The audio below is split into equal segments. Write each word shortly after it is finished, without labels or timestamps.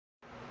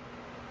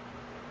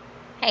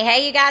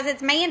Hey, you guys,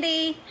 it's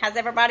Mandy. How's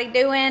everybody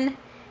doing?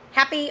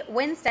 Happy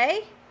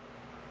Wednesday.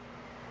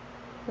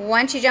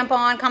 Once you jump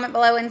on, comment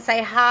below and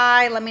say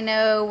hi. Let me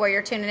know where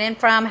you're tuning in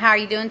from. How are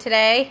you doing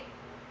today?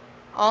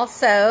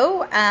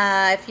 Also,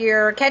 if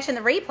you're catching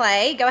the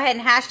replay, go ahead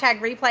and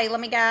hashtag replay.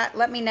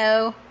 Let me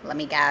know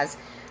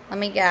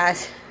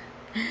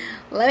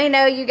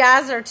you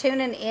guys are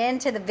tuning in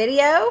to the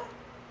video.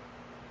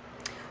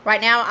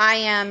 Right now, I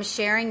am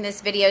sharing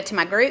this video to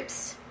my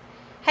groups.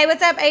 Hey,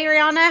 what's up,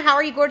 Ariana? How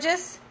are you,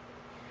 gorgeous?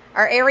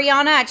 Or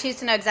Ariana, I choose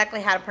to know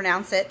exactly how to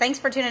pronounce it. Thanks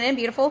for tuning in,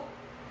 beautiful.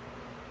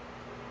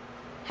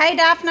 Hey,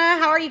 Daphna,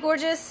 how are you,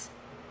 gorgeous?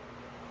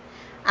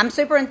 I'm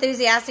super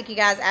enthusiastic, you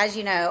guys, as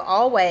you know,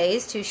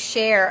 always to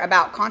share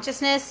about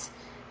consciousness,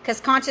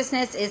 because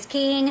consciousness is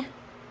king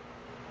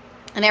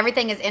and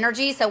everything is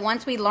energy. So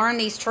once we learn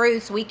these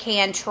truths, we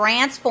can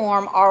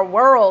transform our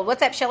world.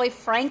 What's up, Shelly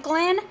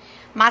Franklin,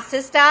 my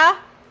sister?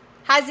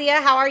 Hi, Zia,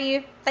 how are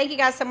you? Thank you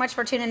guys so much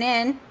for tuning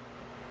in.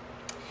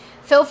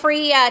 Feel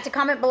free to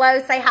comment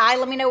below, say hi,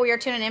 let me know where you're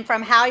tuning in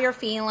from, how you're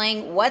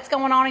feeling, what's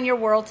going on in your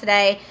world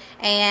today.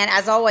 And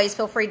as always,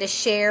 feel free to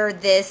share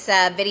this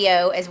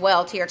video as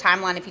well to your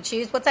timeline if you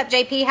choose. What's up,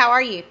 JP? How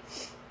are you?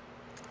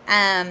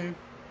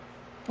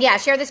 Yeah,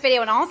 share this video,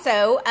 and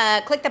also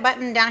click the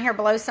button down here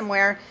below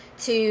somewhere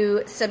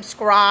to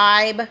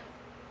subscribe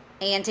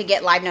and to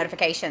get live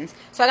notifications.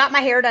 So I got my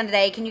hair done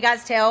today. Can you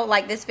guys tell,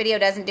 like, this video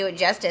doesn't do it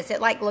justice.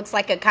 It like looks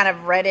like a kind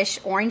of reddish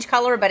orange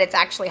color, but it's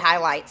actually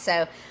highlights.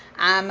 So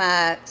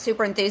I'm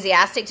super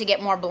enthusiastic to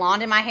get more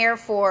blonde in my hair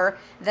for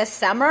the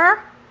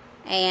summer.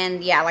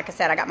 And yeah, like I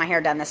said, I got my hair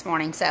done this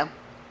morning, so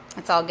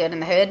it's all good in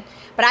the hood.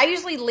 But I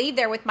usually leave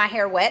there with my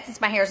hair wet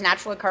since my hair is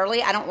naturally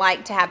curly. I don't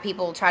like to have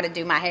people try to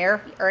do my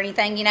hair or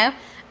anything, you know.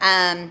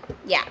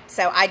 Yeah,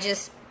 so I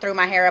just threw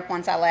my hair up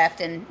once I left,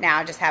 and now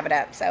I just have it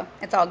up, so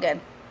it's all good.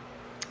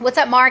 What's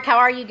up, Mark? How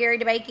are you, Gary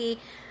DeBakey?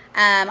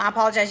 I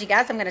apologize, you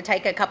guys. I'm going to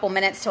take a couple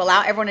minutes to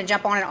allow everyone to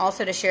jump on and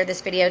also to share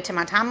this video to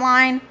my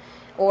timeline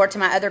or to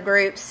my other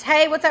groups.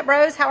 Hey, what's up,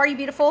 Rose? How are you,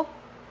 beautiful?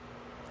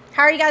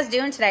 How are you guys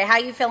doing today? How are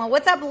you feeling?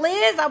 What's up,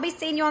 Liz? I'll be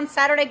seeing you on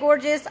Saturday,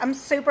 gorgeous. I'm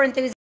super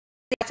enthusiastic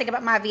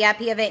about my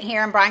VIP event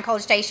here in Bryan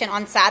College Station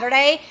on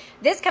Saturday.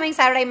 This coming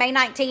Saturday, May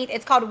 19th.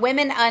 It's called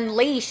Women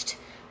Unleashed.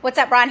 What's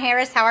up, Brian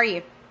Harris? How are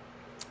you?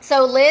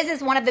 So Liz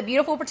is one of the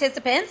beautiful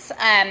participants,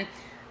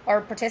 or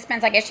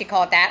participants, I guess you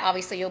call it that.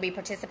 Obviously, you'll be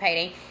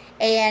participating.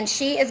 And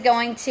she is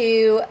going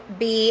to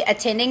be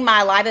attending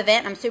my live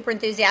event. I'm super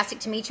enthusiastic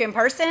to meet you in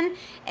person,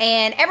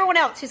 and everyone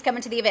else who's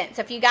coming to the event.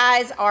 So if you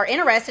guys are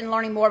interested in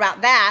learning more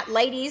about that,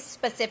 ladies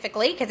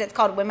specifically, because it's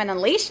called Women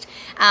Unleashed.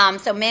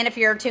 So men, if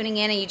you're tuning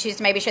in and you choose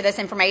to maybe share this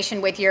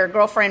information with your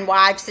girlfriend,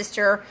 wife,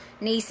 sister,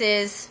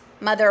 nieces,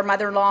 mother,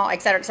 mother-in-law, et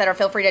cetera,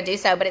 feel free to do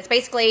so. But it's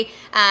basically,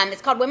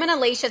 it's called Women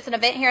Unleashed. It's an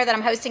event here that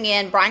I'm hosting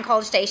in Bryan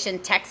College Station,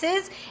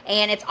 Texas.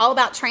 And it's all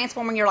about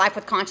transforming your life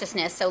with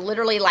consciousness. So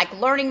literally like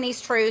learning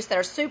these truths that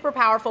are super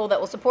powerful that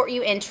will support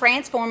you in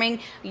transforming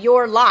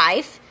your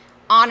life.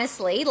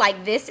 Honestly,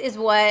 like this is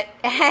what,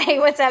 hey,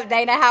 what's up,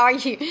 Dana? How are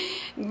you?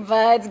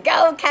 Buds,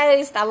 Gold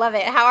Coast. I love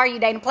it. How are you,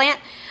 Dana Plant?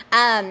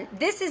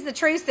 This is the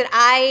truths that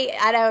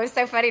I know it's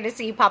so funny to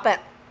see you pop up.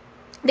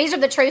 These are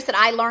the truths that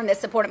I learned that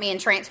supported me and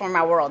transformed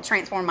my world,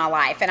 transformed my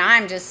life. And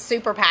I'm just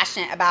super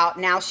passionate about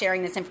now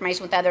sharing this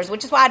information with others,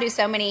 which is why I do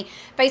so many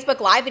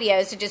Facebook Live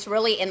videos to just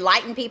really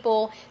enlighten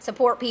people,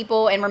 support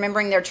people, and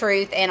remembering their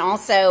truth. And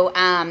also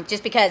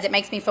just because it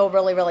makes me feel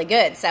really, really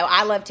good. So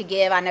I love to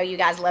give. I know you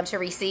guys love to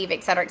receive,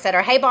 et cetera, et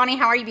cetera. Hey, Bonnie,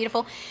 how are you,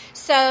 beautiful?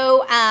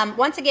 So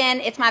once again,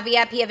 it's my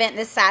VIP event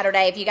this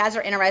Saturday. If you guys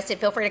are interested,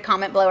 feel free to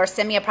comment below or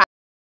send me a private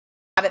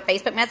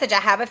Facebook message. I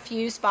have a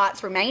few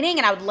spots remaining,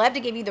 and I would love to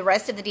give you the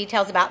rest of the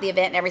details about the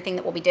event and everything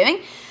that we'll be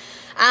doing.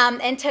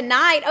 And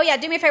tonight, oh yeah,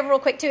 do me a favor real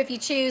quick too. If you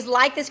choose,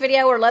 like this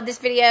video or love this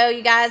video,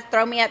 you guys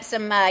throw me up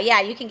some,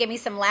 yeah, you can give me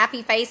some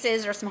laughy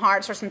faces or some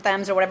hearts or some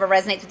thumbs or whatever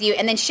resonates with you.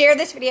 And then share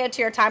this video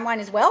to your timeline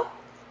as well.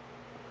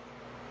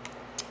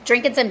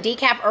 Drinking some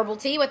decaf herbal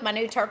tea with my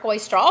new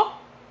turquoise straw.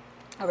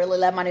 I really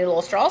love my new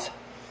little straws.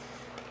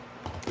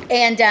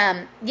 And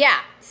yeah,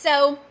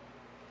 so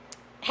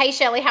hey,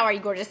 Shelly, how are you,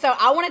 gorgeous? So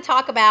I want to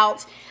talk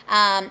about,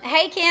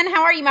 hey, Ken,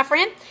 how are you, my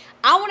friend?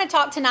 I want to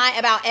talk tonight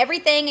about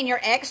everything in your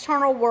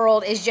external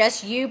world is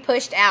just you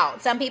pushed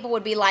out. Some people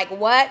would be like,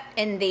 what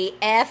in the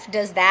F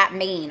does that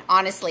mean,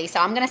 honestly? So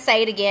I'm going to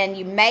say it again.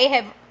 You may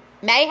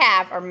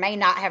have or may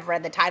not have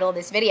read the title of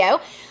this video.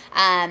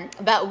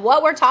 But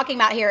what we're talking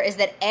about here is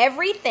that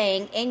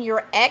everything in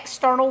your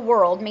external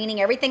world, meaning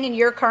everything in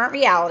your current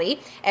reality,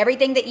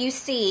 everything that you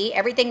see,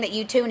 everything that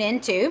you tune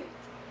into,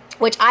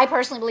 which I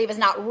personally believe is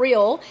not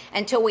real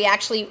until we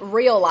actually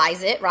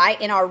realize it,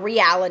 right, in our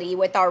reality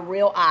with our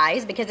real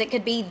eyes, because it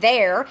could be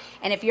there,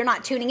 and if you're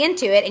not tuning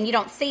into it and you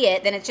don't see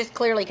it, then it's just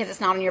clearly because it's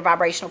not on your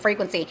vibrational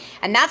frequency.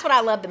 And that's what I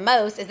love the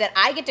most, is that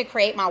I get to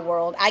create my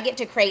world. I get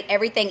to create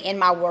everything in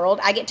my world.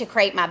 I get to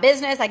create my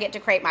business. I get to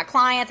create my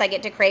clients. I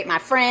get to create my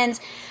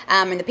friends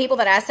and the people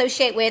that I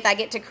associate with. I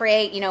get to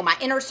create, you know, my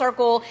inner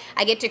circle.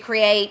 I get to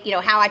create, you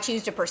know, how I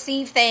choose to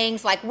perceive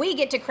things. Like, we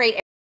get to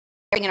create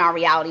in our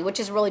reality, which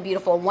is really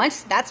beautiful.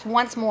 That's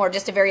once more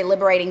just a very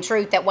liberating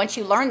truth, that once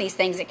you learn these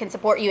things, it can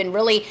support you in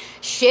really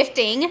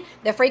shifting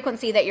the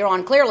frequency that you're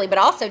on clearly, but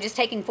also just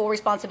taking full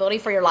responsibility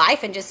for your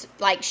life and just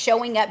like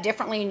showing up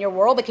differently in your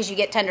world, because you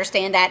get to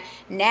understand that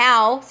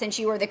now, since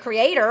you are the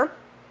creator,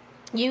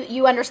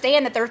 you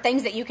understand that there are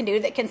things that you can do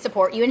that can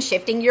support you in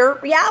shifting your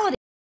reality.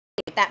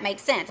 If that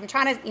makes sense. I'm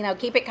trying to,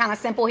 keep it kind of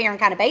simple here and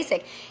kind of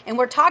basic. And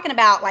we're talking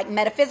about like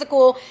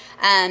metaphysical.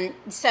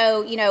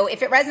 So,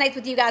 if it resonates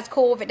with you guys,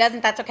 cool. If it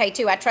doesn't, that's okay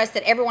too. I trust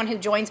that everyone who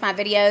joins my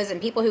videos and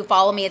people who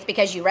follow me, it's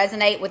because you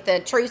resonate with the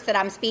truths that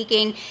I'm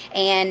speaking,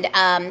 and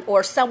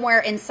or somewhere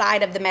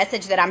inside of the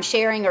message that I'm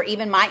sharing, or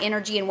even my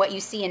energy and what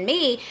you see in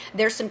me,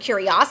 there's some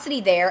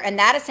curiosity there. And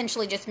that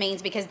essentially just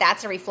means because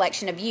that's a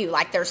reflection of you.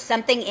 Like there's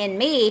something in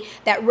me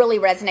that really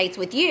resonates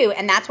with you.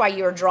 And that's why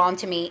you're drawn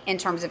to me in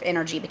terms of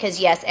energy, because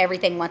yes,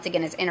 everything once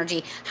again is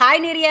energy. Hi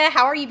Nydia,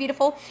 how are you,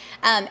 beautiful?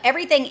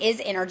 Everything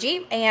is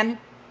energy, and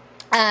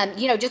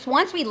just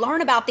once we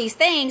learn about these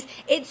things,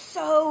 it's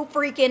so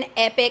freaking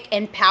epic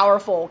and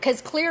powerful.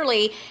 Because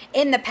clearly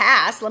in the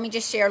past, let me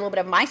just share a little bit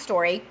of my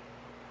story.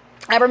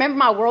 I remember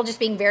my world just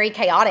being very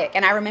chaotic,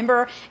 and I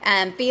remember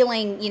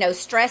feeling,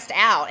 stressed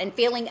out and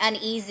feeling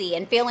uneasy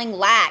and feeling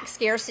lack,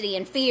 scarcity,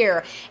 and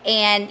fear,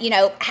 and,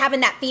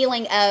 having that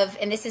feeling of,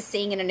 and this is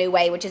seeing in a new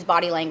way, which is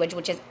body language,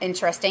 which is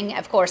interesting.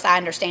 Of course, I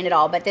understand it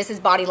all, but this is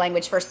body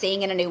language for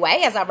seeing in a new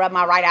way as I rub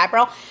my right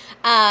eyebrow.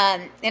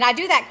 And I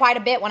do that quite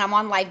a bit when I'm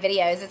on live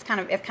videos. It's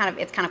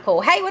kind of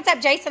cool. Hey, what's up,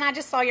 Jason? I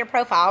just saw your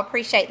profile.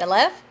 Appreciate the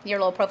love. Your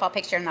little profile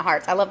picture in the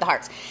hearts. I love the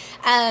hearts.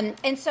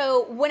 And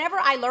so whenever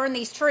I learn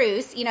these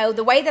truths,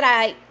 the way that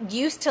I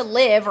used to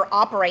live or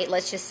operate,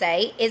 let's just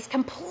say, is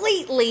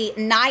completely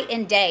night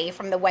and day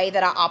from the way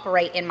that I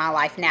operate in my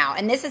life now.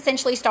 And this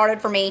essentially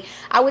started for me,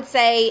 I would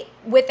say,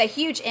 with a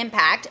huge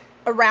impact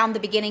around the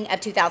beginning of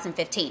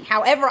 2015.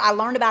 However, I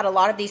learned about a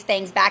lot of these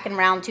things back in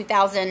around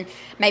 2000,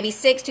 maybe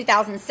 6,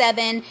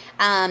 2007,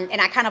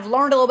 and I kind of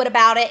learned a little bit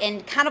about it,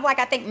 and kind of like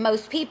I think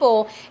most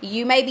people,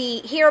 you maybe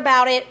hear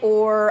about it,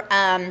 or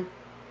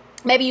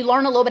maybe you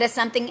learn a little bit of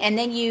something and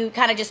then you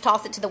kind of just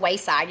toss it to the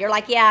wayside. You're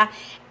like, yeah.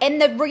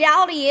 And the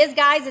reality is,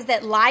 guys, is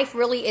that life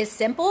really is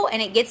simple,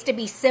 and it gets to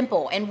be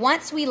simple. And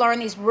once we learn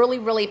these really,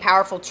 really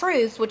powerful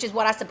truths, which is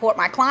what I support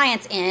my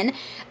clients in,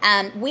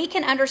 we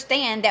can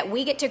understand that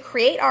we get to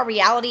create our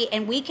reality,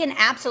 and we can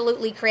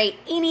absolutely create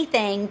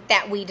anything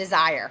that we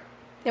desire.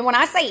 And when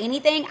I say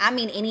anything, I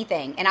mean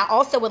anything. And I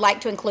also would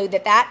like to include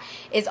that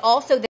is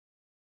also the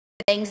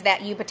things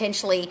that you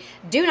potentially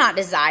do not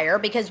desire,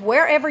 because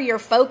wherever your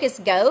focus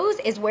goes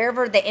is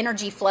wherever the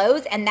energy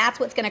flows, and that's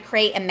what's going to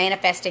create and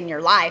manifest in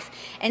your life.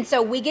 And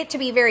so we get to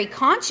be very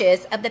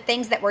conscious of the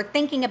things that we're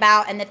thinking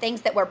about, and the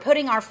things that we're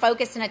putting our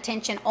focus and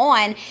attention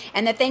on,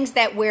 and the things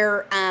that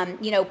we're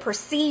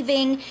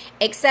perceiving,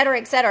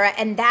 etc.,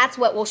 and that's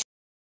what will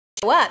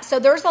up. So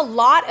there's a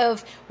lot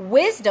of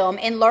wisdom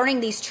in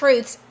learning these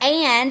truths,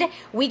 and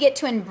we get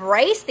to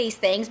embrace these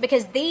things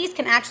because these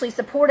can actually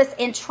support us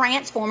in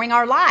transforming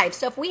our lives.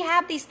 So if we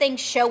have these things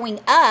showing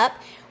up,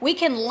 we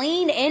can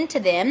lean into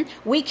them.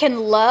 We can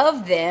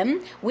love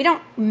them. We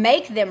don't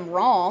make them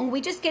wrong.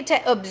 We just get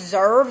to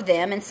observe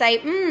them and say,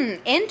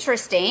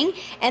 interesting.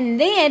 And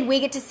then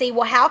we get to see,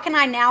 well, how can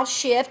I now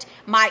shift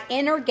my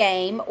inner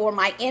game, or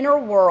my inner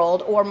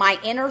world, or my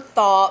inner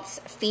thoughts,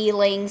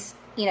 feelings,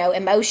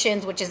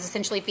 emotions, which is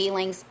essentially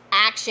feelings,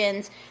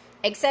 actions,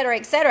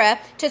 etc.,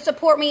 to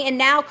support me in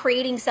now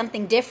creating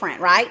something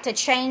different, right? To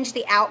change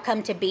the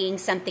outcome to being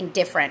something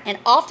different. And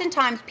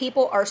oftentimes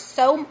people are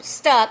so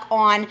stuck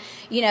on,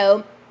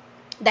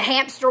 the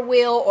hamster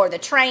wheel or the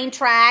train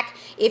track,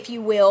 if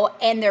you will,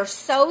 and they're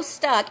so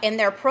stuck in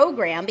their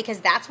program, because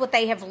that's what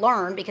they have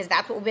learned, because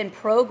that's what we've been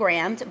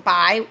programmed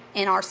by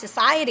in our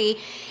society,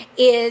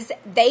 is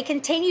they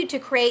continue to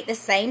create the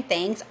same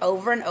things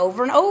over and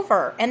over and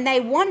over, and they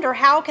wonder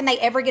how can they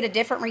ever get a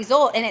different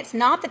result. And it's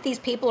not that these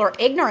people are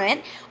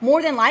ignorant.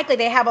 More than likely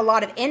they have a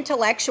lot of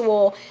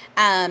intellectual,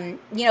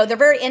 they're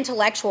very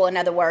intellectual, in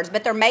other words,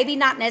 but they're maybe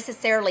not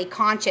necessarily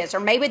conscious, or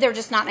maybe they're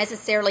just not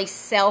necessarily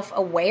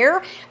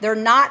self-aware. They're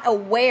not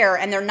aware,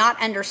 and they're not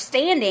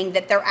understanding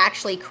that they're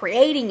actually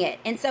creating it.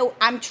 And so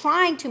I'm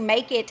trying to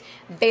make it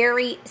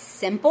very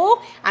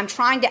simple. I'm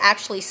trying to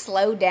actually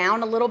slow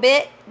down a little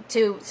bit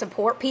to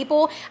support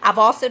people. I've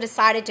also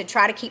decided to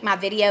try to keep my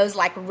videos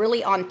like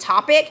really on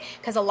topic,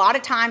 because a lot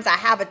of times I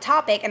have a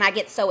topic and I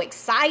get so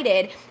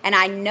excited and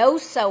I know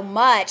so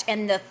much,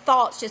 and the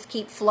thoughts just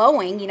keep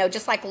flowing,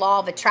 just like law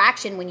of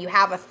attraction. When you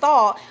have a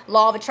thought,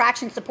 law of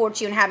attraction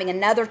supports you in having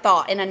another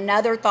thought and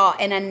another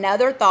thought and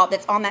another thought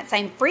that's on that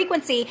same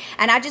frequency.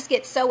 And I just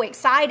get so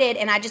excited,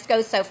 and I just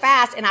go so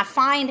fast, and I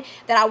find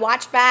that I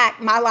watch back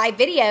my live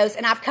videos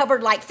and I've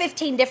covered like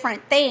 15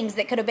 different things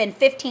that could have been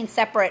 15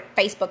 separate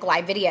Facebook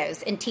live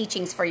videos and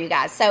teachings for you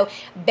guys. So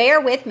bear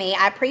with me.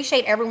 I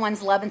appreciate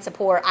everyone's love and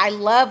support. I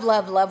love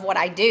what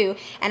I do.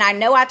 And I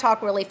know I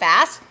talk really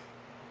fast.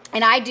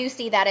 And I do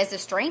see that as a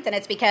strength, and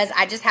it's because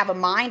I just have a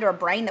mind or a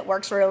brain that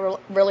works really,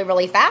 really,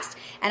 really fast.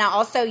 And I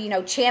also,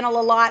 channel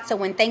a lot. So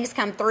when things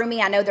come through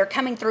me, I know they're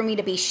coming through me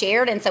to be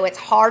shared. And so it's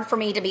hard for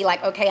me to be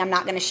like, okay, I'm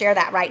not going to share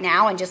that right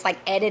now and just like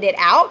edit it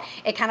out.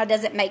 It kind of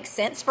doesn't make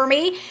sense for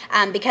me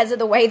because of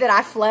the way that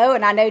I flow.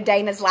 And I know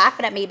Dana's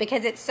laughing at me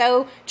because it's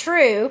so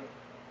true.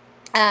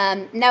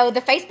 No,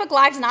 the Facebook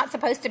Live's not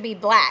supposed to be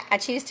black. I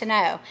choose to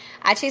know.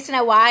 I choose to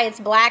know why it's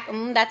black.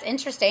 That's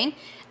interesting.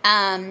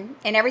 And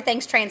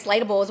everything's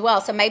translatable as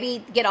well. So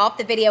maybe get off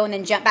the video and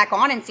then jump back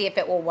on and see if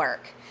it will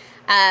work.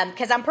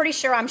 Because I'm pretty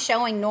sure I'm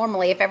showing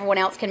normally. If everyone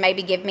else can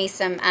maybe give me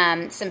some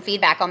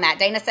feedback on that.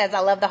 Dana says, I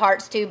love the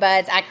hearts too,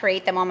 buds. I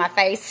create them on my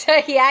face.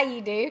 Yeah,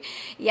 you do.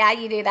 Yeah,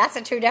 you do. That's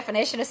a true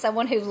definition of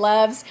someone who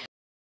loves,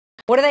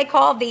 what do they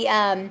call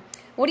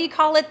what do you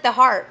call it?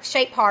 The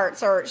shaped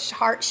hearts or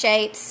heart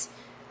shapes.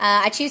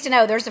 I choose to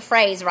know. There's a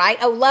phrase, right?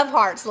 Oh, love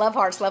hearts, love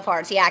hearts, love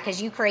hearts. Yeah,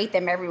 because you create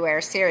them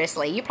everywhere.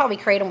 Seriously. You probably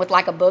create them with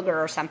like a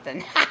booger or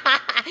something.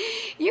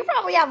 You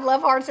probably have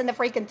love hearts in the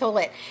freaking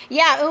toilet.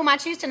 Yeah, I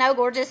choose to know,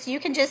 gorgeous. You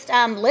can just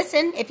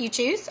listen if you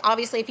choose.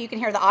 Obviously, if you can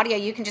hear the audio,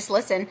 you can just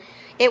listen.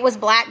 It was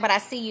black, but I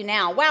see you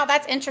now. Wow,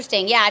 that's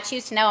interesting. Yeah, I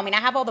choose to know. I mean, I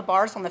have all the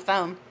bars on the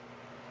phone.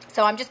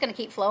 So I'm just going to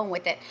keep flowing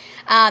with it.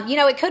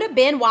 It could have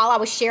been while I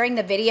was sharing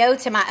the video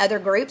to my other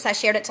groups. I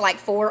shared it to like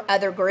 4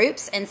 other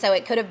groups. And so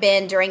it could have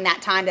been during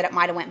that time that it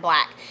might have went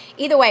black.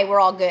 Either way, we're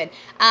all good.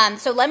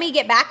 So let me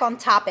get back on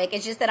topic.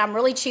 It's just that I'm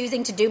really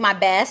choosing to do my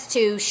best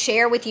to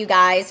share with you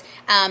guys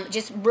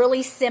just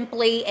really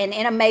simply and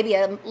in maybe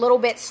a little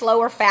bit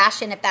slower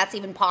fashion, if that's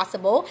even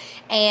possible.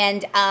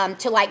 And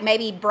to like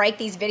maybe break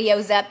these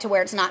videos up to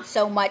where it's not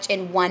so much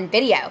in one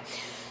video.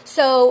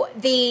 So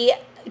the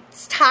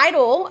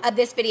title of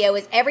this video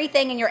is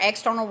Everything in Your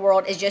External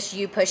World is Just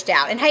You Pushed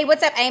Out. And hey,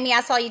 what's up, Amy? I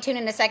saw you tune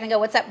in a second ago.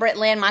 What's up, Britt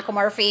Lynn, Michael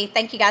Murphy?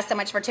 Thank you guys so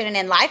much for tuning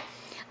in live.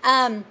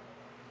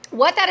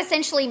 What that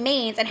essentially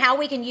means and how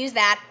we can use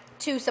that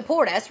to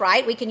support us,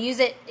 right? We can use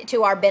it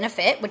to our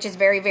benefit, which is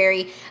very,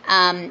 very,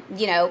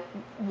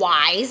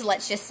 wise,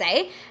 let's just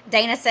say.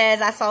 Dana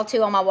says, I saw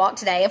 2 on my walk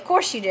today. Of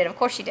course you did. Of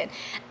course you did.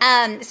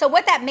 So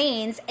what that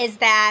means is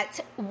that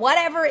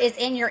whatever is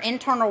in your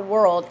internal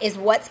world is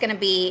what's going to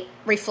be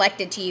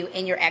reflected to you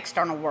in your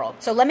external world.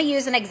 So let me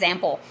use an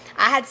example.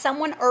 I had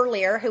someone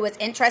earlier who was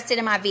interested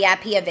in my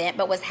VIP event,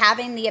 but was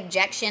having the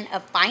objection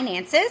of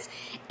finances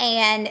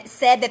and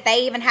said that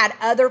they even had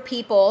other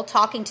people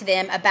talking to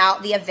them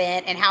about the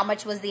event and how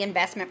much was the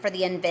investment for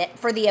the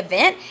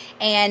event.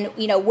 And,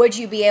 would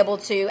you be able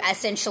to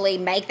essentially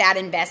make that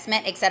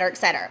investment, et cetera, et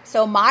cetera.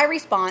 So my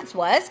response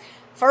was,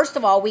 first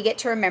of all, we get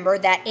to remember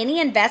that any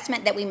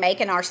investment that we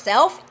make in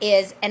ourselves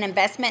is an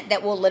investment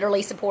that will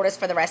literally support us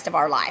for the rest of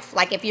our life.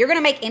 Like if you're going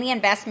to make any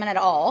investment at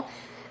all,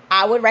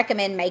 I would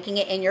recommend making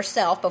it in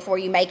yourself before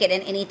you make it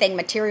in anything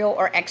material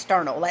or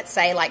external. Let's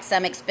say like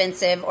some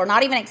expensive, or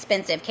not even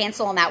expensive,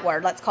 cancel on that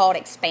word. Let's call it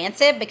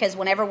expansive, because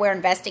whenever we're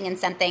investing in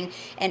something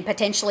and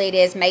potentially it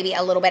is maybe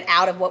a little bit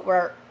out of what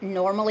we're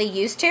normally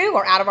used to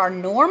or out of our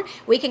norm,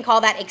 we can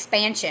call that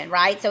expansion,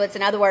 right? So it's,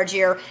 in other words,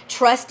 you're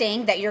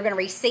trusting that you're going to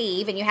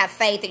receive and you have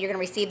faith that you're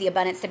going to receive the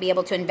abundance to be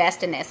able to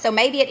invest in this. So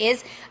maybe it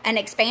is an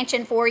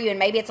expansion for you and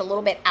maybe it's a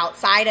little bit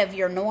outside of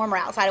your norm or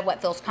outside of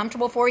what feels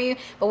comfortable for you.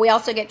 But we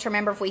also get to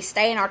remember, if we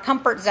stay in our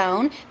comfort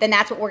zone, then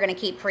that's what we're going to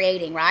keep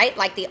creating, right?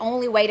 Like the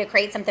only way to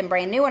create something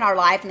brand new in our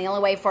life and the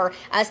only way for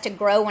us to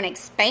grow and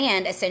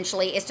expand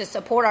essentially is to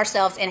support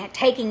ourselves in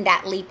taking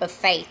that leap of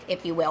faith,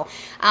 if you will.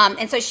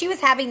 And so she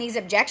was having these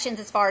objections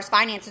as far as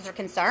finances are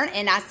concerned.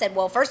 And I said,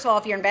 well, first of all,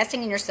 if you're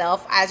investing in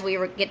yourself, as we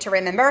get to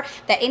remember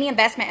that any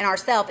investment in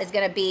ourselves is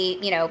going to be,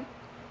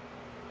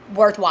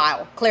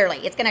 worthwhile. Clearly,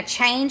 it's going to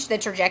change the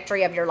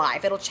trajectory of your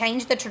life. It'll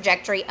change the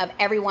trajectory of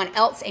everyone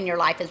else in your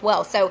life as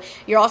well. So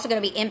you're also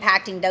going to be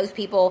impacting those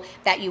people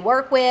that you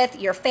work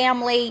with, your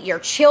family, your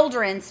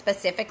children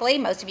specifically.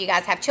 Most of you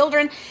guys have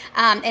children.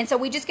 And so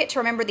we just get to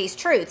remember these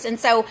truths. And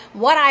so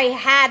what I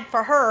had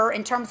for her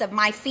in terms of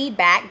my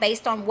feedback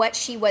based on what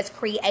she was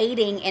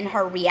creating in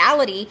her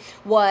reality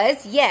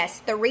was, yes,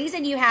 the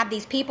reason you have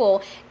these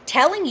people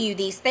telling you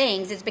these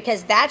things is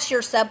because that's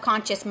your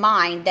subconscious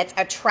mind that's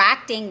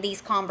attracting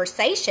these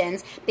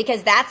conversations,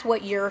 because that's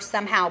what you're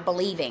somehow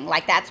believing,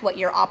 like that's what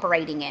you're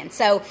operating in.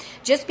 So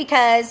just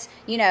because,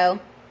 I'm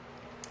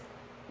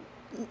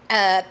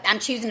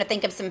choosing to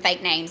think of some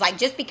fake names, like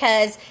just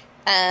because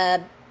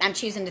I'm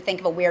choosing to think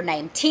of a weird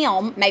name,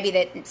 Tim, maybe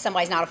that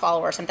somebody's not a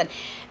follower or something.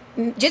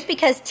 Just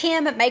because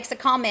Tim makes a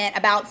comment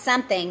about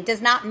something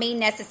does not mean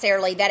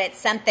necessarily that it's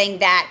something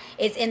that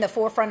is in the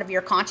forefront of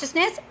your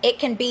consciousness. It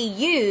can be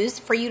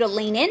used for you to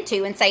lean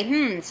into and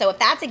say, so if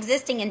that's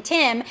existing in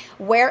Tim,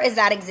 where is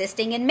that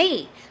existing in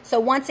me? So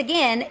once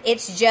again,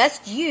 it's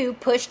just you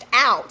pushed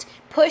out.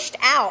 Pushed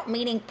out,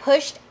 meaning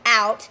pushed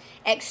out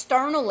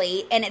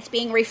externally, and it's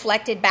being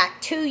reflected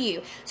back to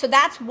you. So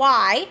that's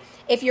why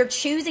if you're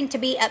choosing to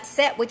be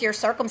upset with your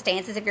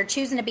circumstances, if you're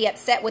choosing to be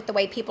upset with the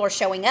way people are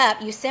showing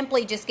up, you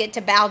simply just get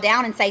to bow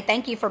down and say,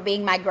 thank you for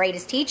being my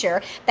greatest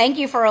teacher. Thank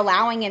you for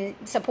allowing and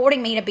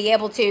supporting me to be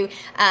able to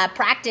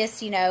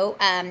practice,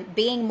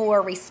 being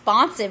more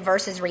responsive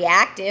versus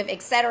reactive,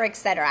 et cetera, et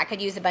cetera. I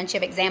could use a bunch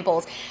of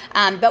examples.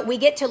 But we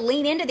get to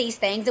lean into these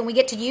things, and we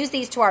get to use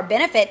these to our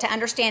benefit to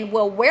understand,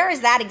 well, where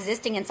is that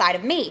existing inside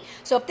of me?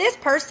 So if this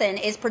person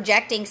is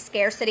projecting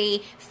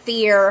scarcity,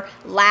 fear,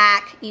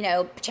 lack,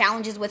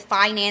 challenges with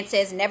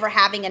finances, never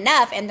having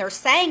enough, and they're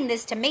saying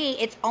this to me,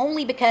 it's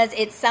only because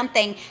it's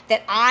something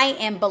that I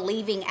am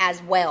believing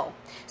as well.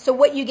 So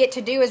what you get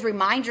to do is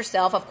remind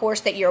yourself, of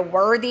course, that you're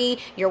worthy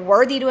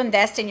to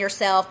invest in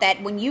yourself,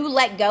 that when you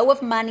let go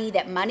of money,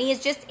 that money is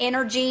just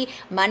energy,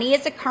 money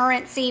is a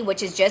currency,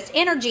 which is just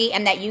energy,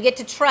 and that you get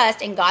to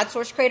trust in God,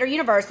 Source, Creator,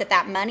 Universe,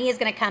 that money is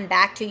going to come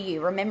back to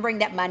you, remembering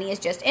that money is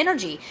just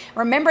energy,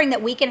 remembering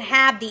that we can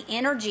have the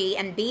energy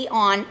and be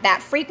on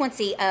that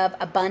frequency of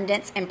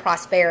abundance and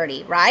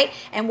prosperity, right?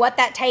 And what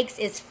that takes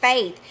is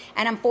faith.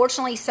 And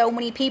unfortunately, so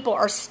many people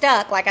are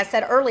stuck, like I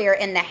said earlier,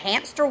 in the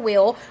hamster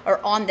wheel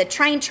or on the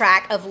train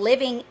track of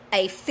living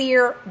a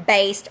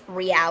fear-based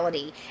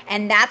reality.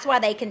 And that's why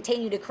they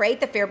continue to create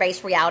the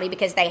fear-based reality,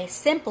 because they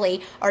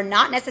simply are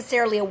not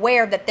necessarily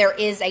aware that there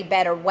is a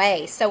better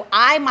way. So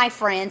I, my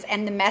friends,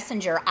 am the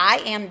messenger. I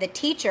am the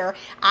teacher.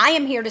 I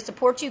am here to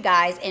support you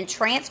guys in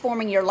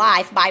transforming your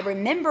life by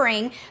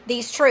remembering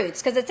these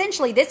truths, because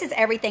essentially this is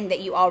everything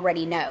that you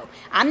already know.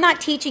 I'm not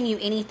teaching you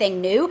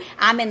anything new.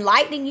 I'm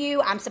enlightening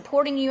you. I'm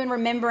supporting you in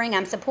remembering.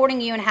 I'm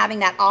supporting you in having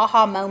that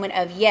aha moment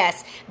of,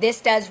 yes,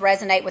 this does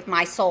resonate with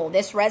my soul.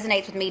 This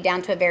resonates with me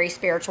down to a very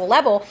spiritual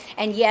level.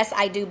 And yes,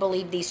 I do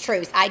believe these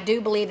truths. I do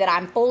believe that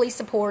I'm fully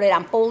supported,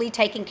 I'm fully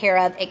taken care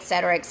of, et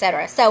cetera, et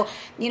cetera. So,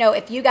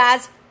 if you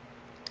guys,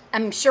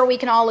 I'm sure we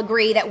can all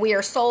agree that we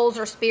are souls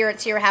or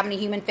spirits here having a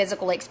human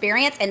physical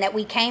experience, and that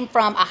we came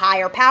from a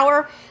higher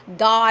power,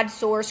 God,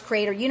 Source,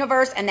 Creator,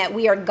 Universe, and that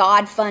we are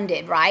God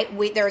funded, right?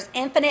 There's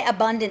infinite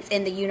abundance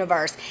in the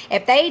universe.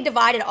 If they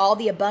divided all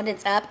the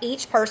abundance up,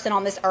 each person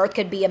on this earth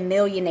could be a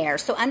millionaire.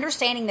 So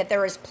understanding that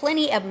there is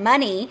plenty of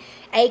money,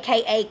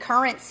 aka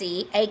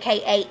currency,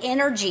 aka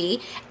energy,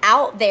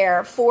 out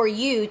there for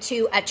you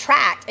to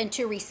attract and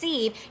to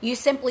receive, you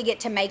simply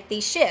get to make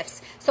these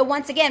shifts. So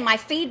once again, my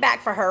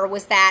feedback for her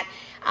was that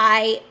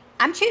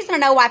I'm choosing to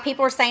know why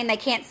people are saying they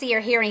can't see or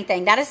hear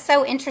anything. That is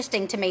so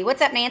interesting to me.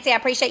 What's up, Nancy? I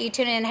appreciate you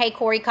tuning in. Hey,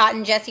 Corey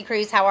Cotton, Jesse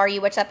Cruz, how are you?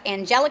 What's up,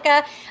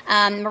 Angelica?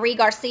 Marie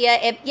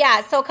Garcia.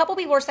 So a couple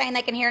people are saying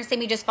they can hear and see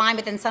me just fine,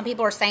 but then some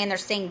people are saying they're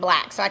seeing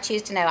black. So I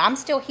choose to know. I'm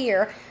still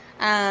here,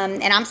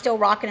 and I'm still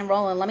rocking and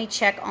rolling. Let me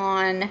check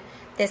on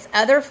this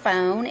other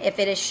phone if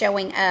it is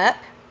showing up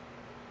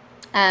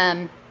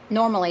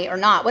normally or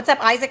not. What's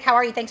up, Isaac? How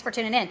are you? Thanks for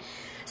tuning in.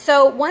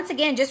 So once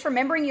again, just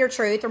remembering your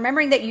truth,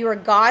 remembering that you are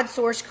God,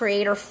 Source,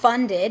 Creator,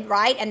 funded,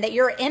 right? And that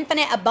your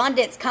infinite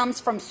abundance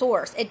comes from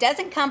Source. It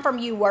doesn't come from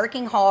you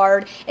working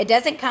hard. It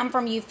doesn't come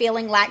from you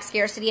feeling lack,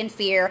 scarcity, and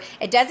fear.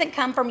 It doesn't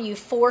come from you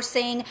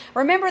forcing.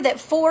 Remember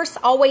that force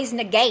always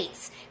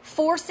negates.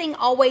 Forcing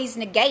always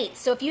negates.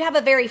 So if you have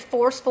a very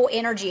forceful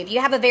energy, if you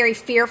have a very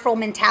fearful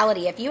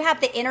mentality, if you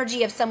have the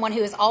energy of someone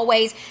who is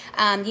always,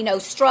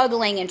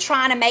 struggling and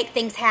trying to make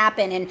things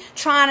happen and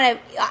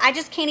I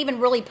just can't even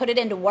really put it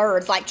into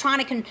words, like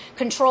trying to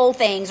control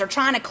things or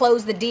trying to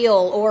close the deal,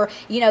 or,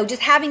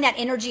 just having that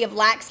energy of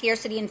lack,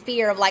 scarcity, and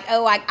fear of like,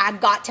 oh, I've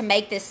got to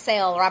make this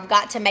sale, or I've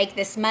got to make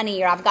this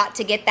money, or I've got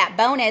to get that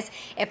bonus.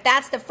 If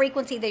that's the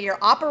frequency that you're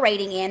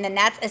operating in, then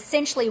that's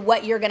essentially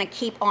what you're going to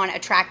keep on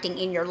attracting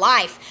in your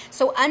life.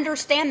 So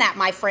understand that,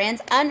 my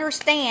friends.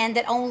 Understand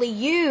that only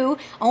you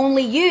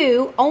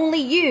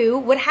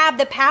would have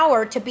the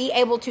power to be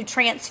able to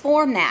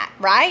transform that,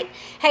 right?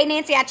 Hey,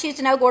 Nancy, I choose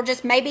to know,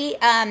 gorgeous. Maybe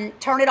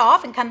turn it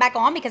off and come back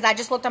on, because I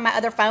just looked on my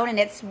other phone and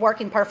it's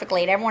working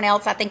perfectly. And everyone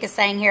else, I think, is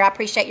saying here, I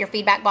appreciate your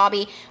feedback,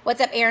 Bobby.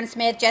 What's up, Aaron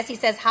Smith? Jesse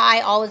says, hi,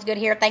 all is good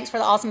here. Thanks for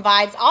the awesome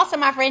vibes. Awesome,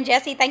 my friend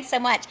Jesse. Thanks so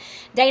much.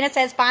 Dana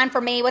says, fine for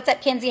me. What's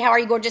up, Kenzie? How are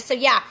you, gorgeous? So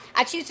yeah,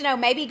 I choose to know,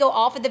 maybe go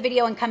off of the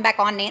video and come back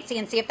on, Nancy,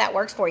 and see if that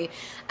works for you.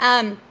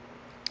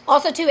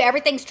 Also, too,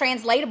 everything's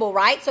translatable,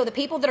 right? So the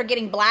people that are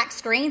getting black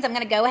screens, I'm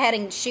going to go ahead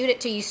and shoot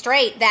it to you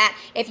straight, that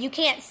if you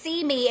can't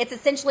see me, it's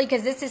essentially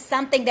because this is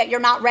something that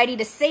you're not ready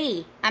to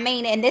see.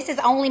 And this is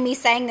only me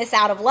saying this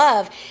out of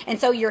love. And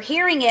so you're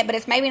hearing it, but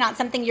it's maybe not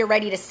something you're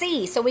ready to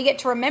see. So we get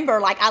to remember,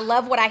 like, I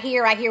love what I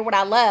hear what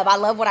I love. I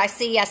love what I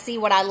see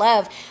what I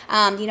love.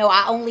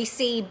 I only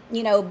see,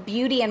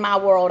 beauty in my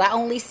world. I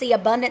only see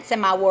abundance in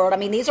my world.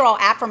 These are all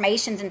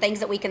affirmations and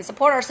things that we can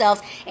support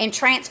ourselves in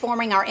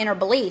transforming our inner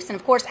beliefs. And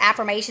of course,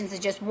 affirmations affirmations is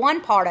just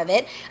one part of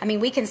it. I mean,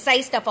 we can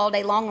say stuff all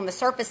day long on the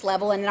surface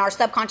level, and then our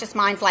subconscious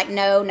mind's like,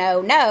 no,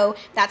 no, no,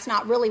 that's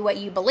not really what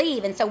you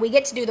believe. And so we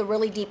get to do the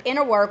really deep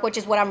inner work, which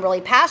is what I'm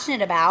really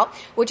passionate about,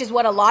 which is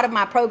what a lot of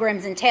my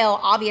programs entail,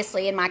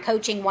 obviously, in my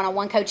coaching,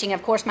 one-on-one coaching,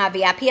 of course, my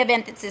VIP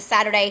event that's this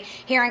Saturday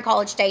here in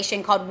College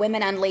Station called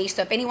Women Unleashed.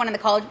 So if anyone in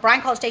the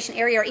Bryan College Station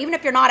area, or even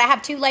if you're not, I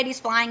have 2 ladies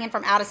flying in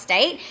from out of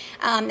state,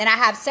 and I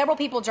have several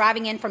people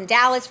driving in from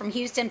Dallas, from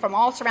Houston, from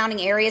all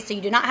surrounding areas, so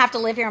you do not have to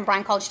live here in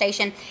Bryan College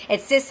Station.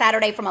 It's this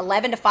Saturday from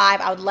 11 to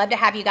 5. I would love to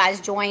have you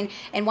guys join,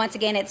 and once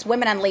again, it's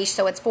Women Unleashed,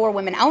 so it's for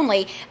women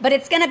only, but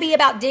it's going to be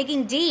about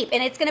digging deep,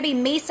 and it's going to be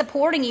me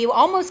supporting you,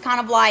 almost kind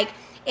of like,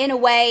 in a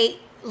way,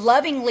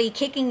 lovingly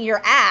kicking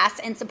your ass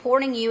and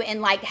supporting you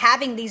in like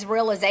having these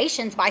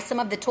realizations by some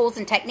of the tools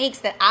and techniques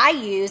that I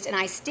used and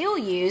I still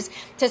use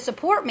to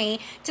support me,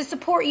 to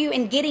support you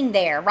in getting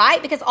there,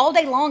 right? Because all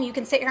day long you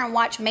can sit here and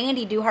watch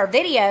Mandy do her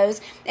videos,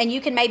 and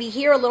you can maybe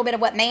hear a little bit of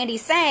what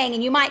Mandy's saying,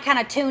 and you might kind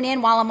of tune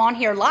in while I'm on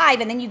here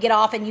live, and then you get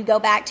off and you go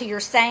back to your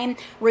same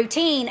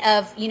routine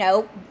of, you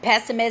know,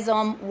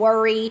 pessimism,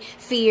 worry,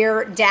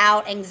 fear,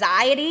 doubt,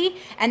 anxiety.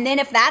 And then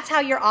if that's how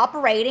you're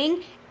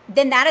operating,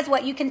 then that is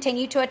what you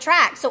continue to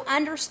attract. So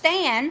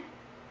understand,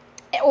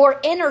 or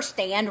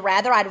understand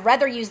rather, I'd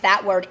rather use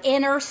that word,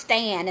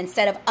 understand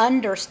instead of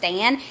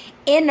understand.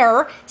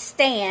 Inner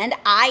stand,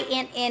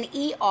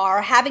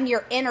 I-N-N-E-R, having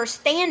your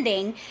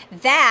understanding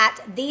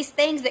that these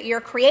things that you're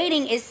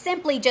creating is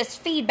simply just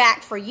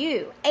feedback for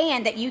you,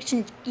 and that you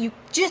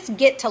just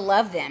get to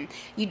love them.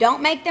 You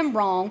don't make them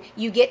wrong.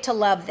 You get to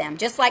love them.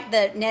 Just like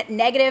the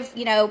negative,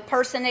 you know,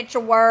 person at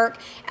your work,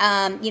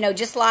 you know,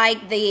 just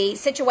like the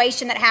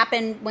situation that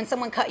happened when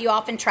someone cut you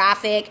off in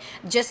traffic,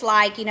 just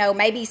like, you know,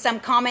 maybe some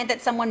comment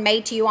that someone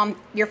made to you on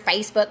your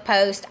Facebook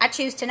post. I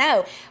choose to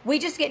know. We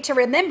just get to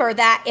remember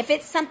that if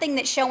it's something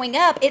that's showing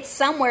up, it's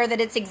somewhere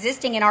that it's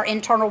existing in our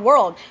internal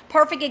world.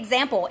 Perfect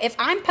example. If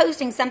I'm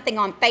posting something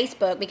on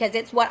Facebook because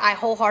it's what I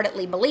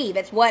wholeheartedly believe,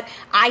 it's what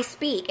I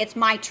speak, it's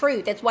my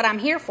truth, it's what I'm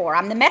here for,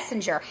 I'm the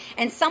messenger,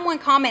 and someone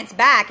comments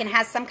back and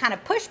has some kind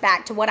of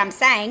pushback to what I'm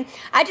saying,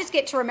 I just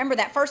get to remember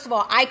that, first of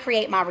all, I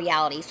create my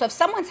reality. So if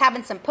someone's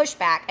having some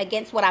pushback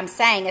against what I'm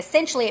saying,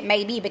 essentially it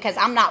may be because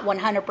I'm not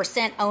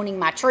 100% owning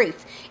my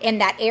truth in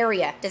that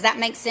area. Does that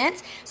make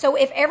sense? So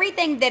if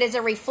everything that is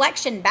a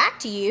reflection back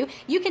to you,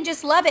 you can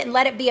just love it and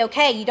let it be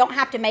okay. You don't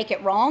have to make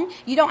it wrong.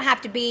 You don't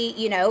have to be,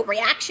 you know,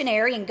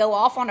 reactionary and go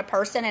off on a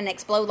person and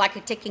explode like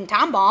a ticking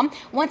time bomb.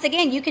 Once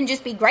again, you can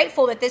just be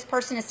grateful that this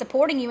person is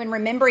supporting you and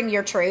remembering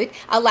your truth,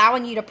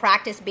 allowing you to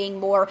practice being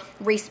more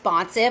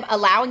responsive,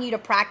 allowing you to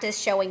practice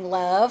showing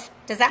love.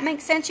 Does that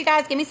make sense, you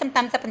guys? Give me some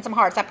thumbs up and some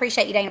hearts. I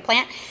appreciate you, Dana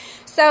Plant.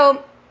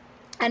 So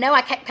I know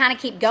I kind of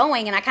keep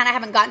going, and I kind of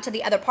haven't gotten to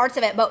the other parts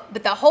of it, but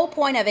the whole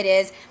point of it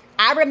is,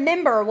 I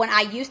remember when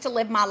I used to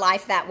live my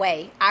life that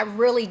way. I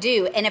really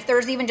do. And if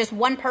there's even just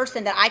one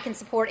person that I can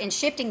support in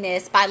shifting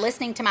this by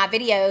listening to my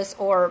videos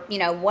or, you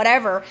know,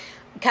 whatever,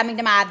 coming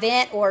to my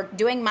event or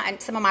doing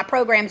some of my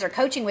programs or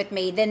coaching with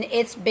me, then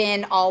it's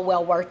been all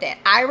well worth it.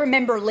 I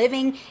remember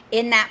living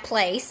in that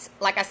place.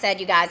 Like I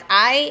said, you guys,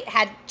 I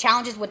had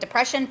challenges with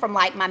depression from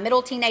like my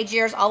middle teenage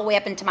years all the way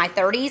up into my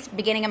 30s,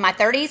 beginning of my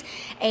 30s.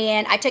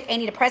 And I took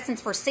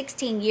antidepressants for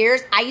 16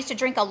 years. I used to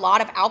drink a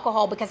lot of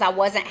alcohol because I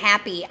wasn't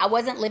happy. I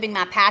wasn't living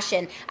my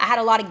passion. I had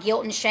a lot of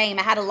guilt and shame.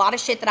 I had a lot of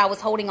shit that I was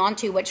holding on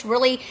to, which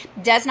really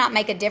does not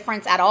make a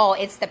difference at all.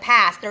 It's the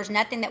past. There's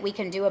nothing that we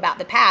can do about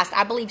the past.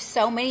 I believe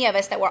so many of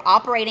us that we're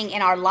operating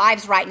in our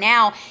lives right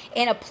now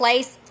in a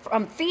place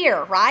from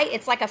fear, right?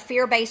 It's like a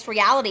fear-based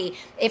reality.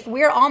 If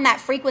we're on that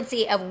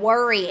frequency of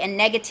worry and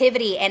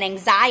negativity and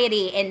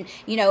anxiety and,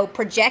 you know,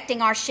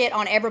 projecting our shit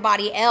on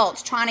everybody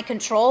else, trying to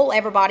control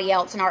everybody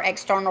else in our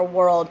external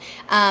world,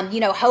 you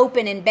know,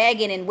 hoping and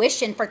begging and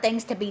wishing for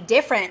things to be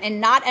different and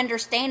not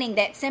understanding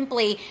that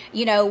simply,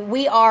 you know,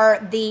 we are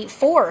the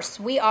force.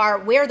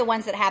 We're the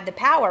ones that have the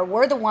power.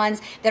 We're the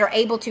ones that are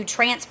able to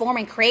transform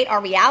and create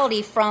our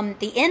reality from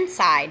the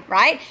inside,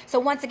 right? So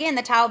once again,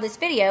 the title of this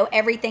video,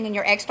 everything in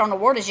your external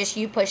world is just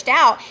you pushed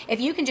out. If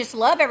you can just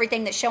love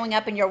everything that's showing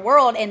up in your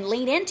world and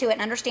lean into it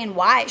and understand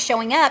why it's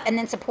showing up, and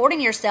then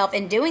supporting yourself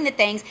and doing the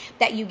things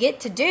that you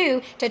get to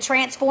do to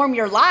transform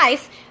your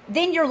life,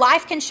 then your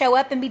life can show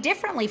up and be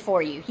differently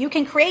for you. You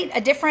can create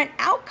a different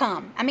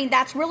outcome. I mean,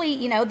 that's really,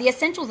 you know, the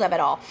essentials of it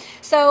all.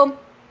 So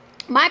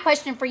my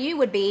question for you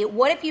would be,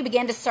 what if you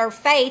began to serve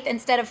faith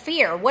instead of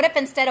fear? What if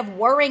instead of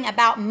worrying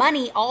about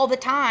money all the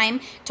time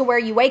to where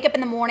you wake up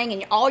in the morning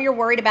and all you're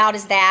worried about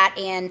is that,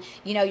 and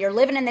you know you're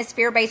living in this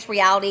fear-based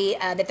reality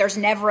that there's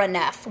never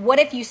enough? What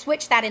if you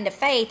switch that into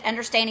faith,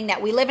 understanding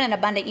that we live in an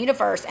abundant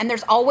universe and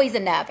there's always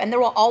enough, and there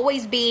will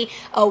always be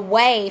a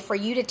way for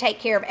you to take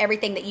care of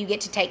everything that you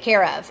get to take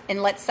care of?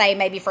 And let's say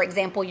maybe, for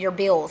example, your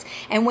bills.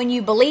 And when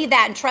you believe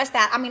that and trust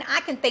that, I mean, I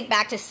can think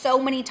back to so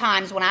many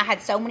times when I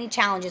had so many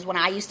challenges when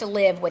I used to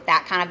live with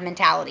that kind of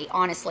mentality,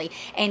 honestly.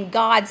 And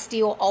God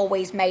still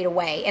always made a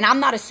way. And I'm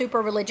not a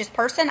super religious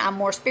person. I'm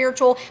more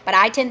spiritual, but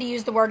I tend to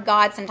use the word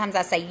God. Sometimes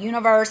I say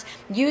universe.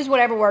 Use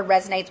whatever word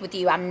resonates with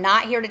you. I'm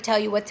not here to tell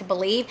you what to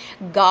believe.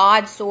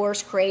 God,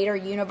 source, creator,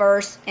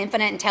 universe,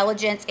 infinite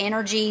intelligence,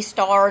 energy,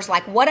 stars,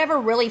 like whatever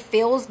really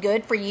feels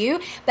good for you,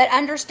 but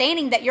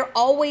understanding that you're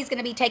always going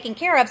to be taken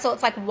care of. So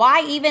it's like,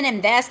 why even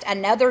invest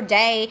another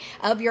day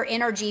of your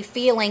energy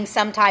feeling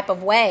some type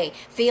of way,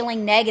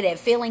 feeling negative,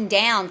 feeling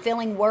down,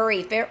 feeling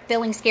worry,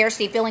 feeling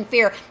scarcity, feeling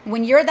fear?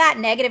 When you're that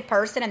negative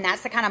person and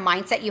that's the kind of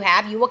mindset you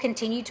have, you will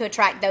continue to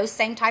attract those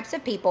same types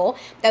of people,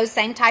 those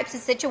same types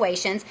of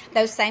situations,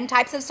 those same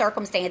types of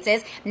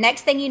circumstances.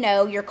 Next thing you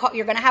know, you're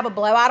going to have a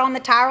blowout on the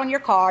tire on your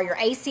car, your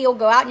AC will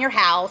go out in your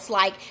house,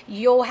 like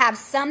you'll have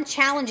some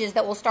challenges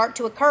that will start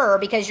to occur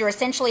because you're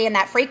essentially in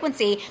that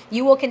frequency.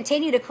 You will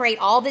continue to create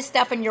all this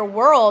stuff in your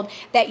world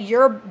that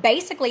you're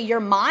basically, your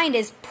mind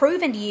is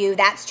proving to you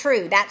that's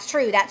true, that's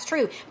true, that's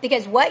true.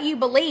 Because what you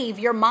believe,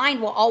 your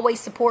mind will always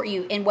support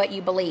you in what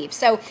you believe.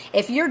 So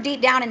if you're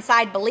deep down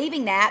inside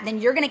believing that,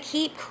 then you're going to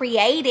keep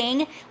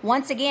creating.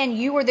 Once again,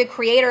 you are the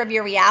creator of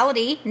your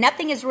reality.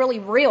 Nothing is really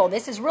real.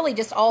 This is really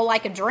just all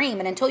like a dream.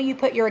 And until you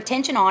put your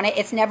attention on it,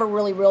 it's never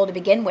really real to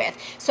begin with.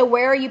 So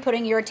where are you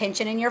putting your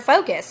attention and your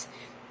focus?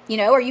 You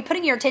know, are you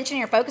putting your attention and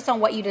your focus on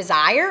what you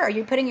desire? Are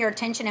you putting your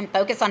attention and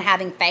focus on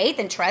having faith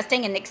and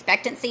trusting and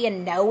expectancy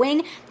and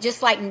knowing,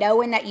 just like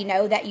knowing that you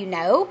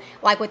know,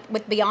 like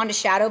with beyond a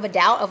shadow of a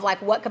doubt of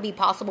like what could be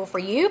possible for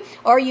you?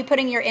 Or are you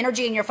putting your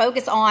energy and your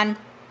focus on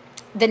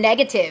the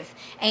negative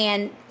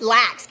and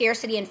lack,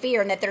 scarcity, and fear,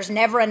 and that there's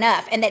never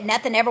enough and that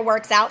nothing ever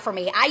works out for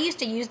me? I used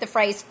to use the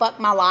phrase fuck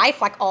my life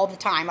like all the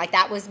time. Like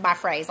that was my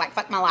phrase, like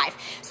fuck my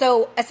life.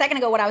 So a second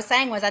ago, what I was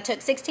saying was I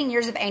took 16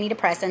 years of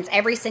antidepressants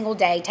every single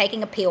day,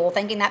 taking a pill,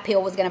 thinking that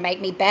pill was going to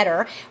make me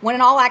better, when in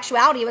all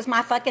actuality, it was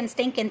my fucking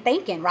stinking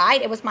thinking, right?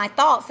 It was my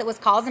thoughts that was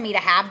causing me to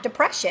have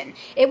depression.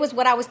 It was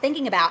what I was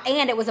thinking about.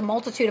 And it was a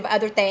multitude of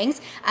other things,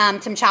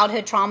 some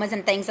childhood traumas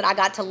and things that I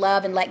got to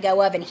love and let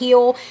go of and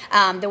heal.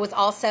 There was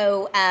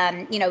also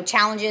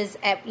challenges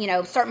at,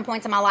 certain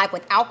points in my life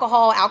with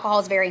alcohol. Alcohol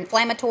is very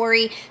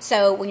inflammatory.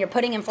 So when you're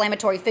putting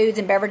inflammatory foods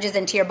and beverages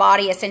into your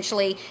body,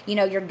 essentially,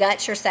 your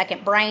gut's your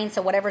second brain.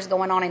 So whatever's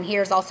going on in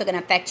here is also going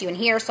to affect you in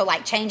here. So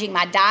like changing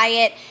my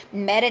diet,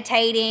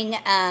 meditating,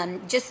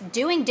 just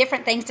doing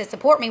different things to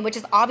support me, which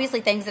is obviously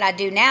things that I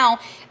do now.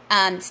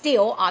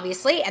 Still,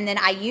 obviously, and then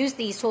I use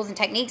these tools and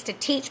techniques to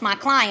teach my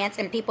clients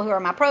and people who are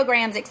in my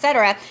programs,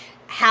 etc.,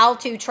 how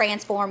to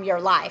transform your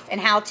life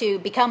and how to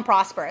become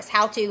prosperous,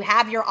 how to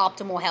have your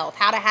optimal health,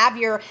 how to have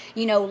your,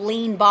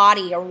 lean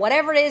body or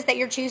whatever it is that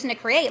you're choosing to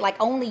create. Like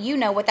only you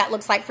know what that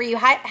looks like for you.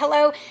 Hi,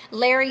 hello,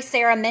 Larry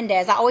Sarah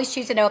Mendez. I always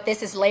choose to know if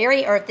this is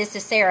Larry or if this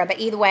is Sarah, but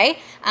either way,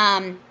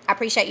 I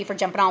appreciate you for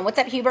jumping on. What's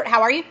up, Hubert?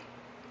 How are you?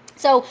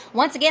 So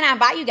once again, I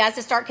invite you guys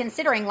to start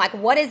considering, like,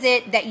 what is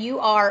it that you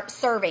are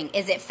serving?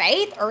 Is it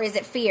faith or is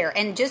it fear?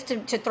 And just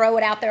to throw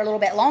it out there a little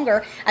bit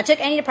longer, I took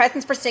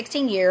antidepressants for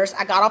 16 years.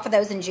 I got off of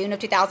those in June of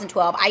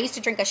 2012. I used to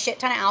drink a shit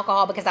ton of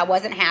alcohol because I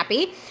wasn't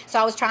happy. So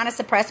I was trying to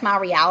suppress my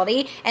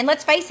reality. And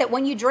let's face it,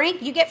 when you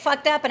drink, you get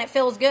fucked up and it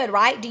feels good,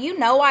 right? Do you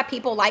know why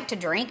people like to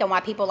drink and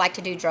why people like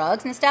to do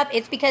drugs and stuff?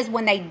 It's because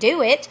when they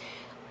do it,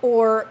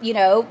 or,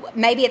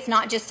 maybe it's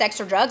not just sex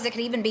or drugs. It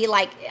could even be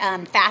like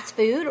fast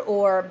food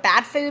or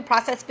bad food,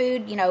 processed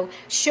food,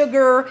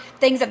 sugar,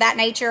 things of that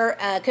nature.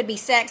 Could be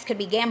sex, could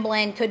be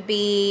gambling, could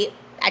be,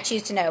 I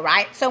choose to know,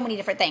 right? So many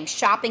different things.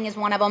 Shopping is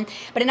one of them.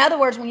 But in other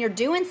words, when you're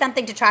doing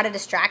something to try to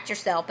distract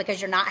yourself because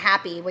you're not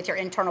happy with your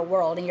internal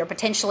world and you're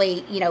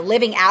potentially,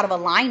 living out of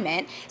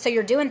alignment, so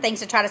you're doing things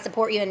to try to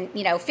support you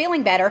and,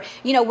 feeling better,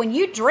 when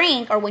you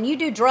drink or when you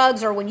do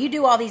drugs or when you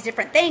do all these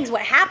different things,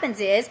 what happens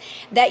is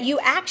that you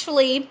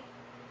actually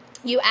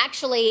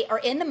are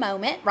in the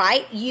moment,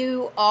 right?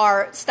 You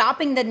are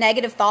stopping the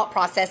negative thought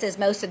processes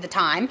most of the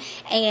time,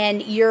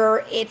 and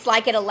it's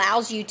like it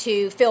allows you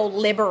to feel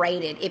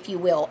liberated, if you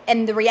will.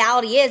 And the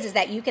reality is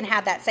that you can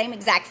have that same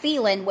exact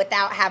feeling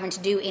without having to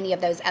do any of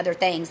those other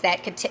things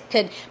that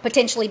could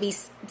potentially be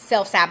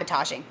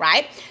self-sabotaging,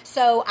 right?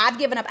 So I've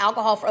given up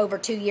alcohol for over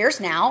 2 years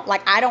now.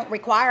 Like, I don't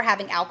require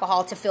having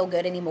alcohol to feel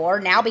good anymore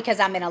now, because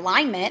I'm in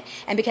alignment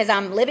and because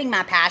I'm living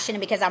my passion and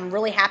because I'm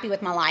really happy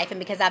with my life and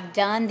because I've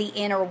done the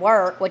inner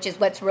work, which is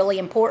what's really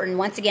important.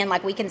 Once again,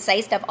 like, we can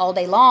say stuff all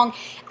day long.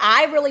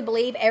 I really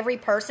believe every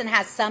person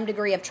has some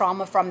degree of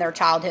trauma from their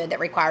childhood that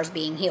requires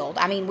being healed.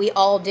 I mean, we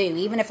all do.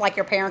 Even if like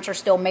your parents are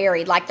still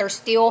married, like there's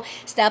still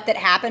stuff that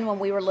happened when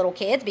we were little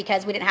kids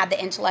because we didn't have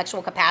the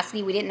intellectual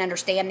capacity. We didn't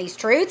understand these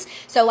truths.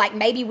 So like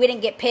maybe we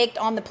didn't get picked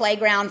on the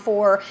playground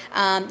for,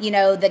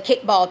 the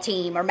kickball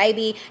team, or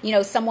maybe,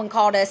 someone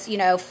called us,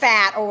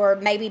 fat, or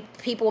maybe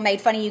people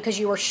made fun of you because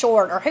you were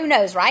short, or who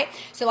knows, right?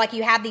 So like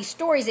you have these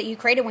stories that you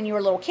created when you were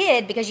a little kid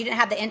kid because you didn't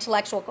have the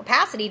intellectual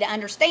capacity to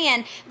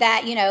understand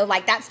that, you know,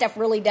 like that stuff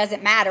really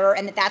doesn't matter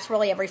and that that's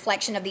really a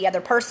reflection of the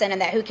other person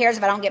and that who cares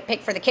if I don't get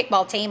picked for the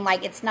kickball team,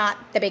 like it's not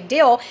the big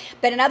deal.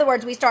 But in other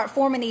words, we start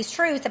forming these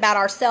truths about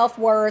our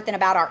self-worth and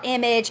about our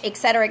image, et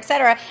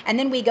cetera, and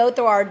then we go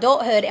through our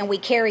adulthood and we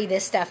carry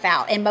this stuff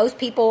out. And most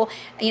people,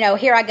 you know,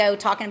 here I go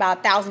talking about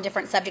 1,000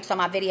 different subjects on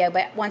my video,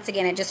 but once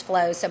again, it just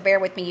flows. So bear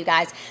with me, you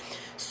guys.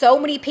 So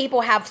many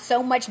people have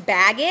so much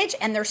baggage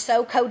and they're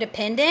so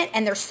codependent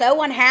and they're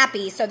so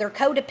unhappy. So they're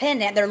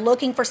codependent. They're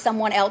looking for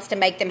someone else to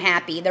make them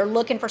happy. They're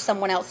looking for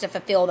someone else to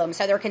fulfill them.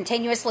 So they're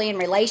continuously in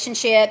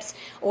relationships,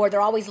 or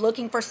they're always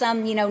looking for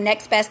some, you know,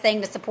 next best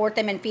thing to support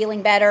them in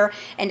feeling better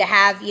and to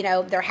have, you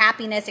know, their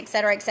happiness, et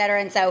cetera, et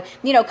cetera. And so,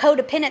 you know,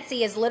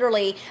 codependency is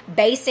literally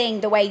basing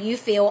the way you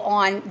feel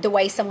on the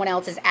way someone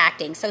else is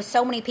acting.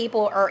 So many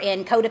people are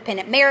in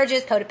codependent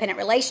marriages, codependent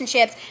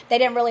relationships. They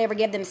didn't really ever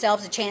give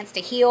themselves a chance to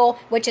heal,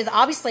 which is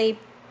obviously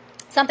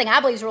something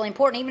I believe is really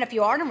important, even if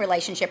you are in a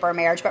relationship or a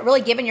marriage, but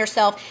really giving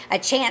yourself a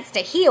chance to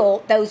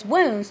heal those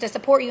wounds to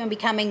support you in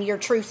becoming your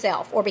true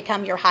self or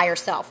become your higher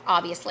self,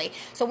 obviously.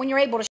 So when you're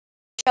able to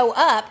show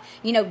up,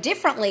 you know,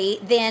 differently,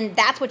 then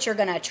that's what you're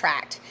going to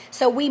attract.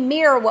 So we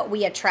mirror what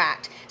we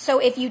attract. So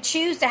if you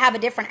choose to have a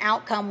different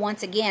outcome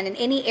once again in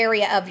any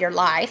area of your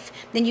life,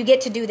 then you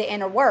get to do the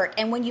inner work.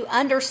 And when you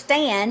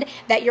understand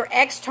that your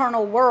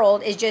external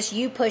world is just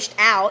you pushed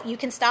out, you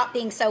can stop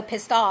being so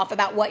pissed off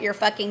about what you're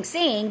fucking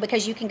seeing,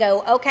 because you can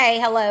go, okay,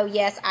 hello,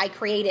 yes, I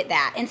created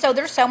that. And so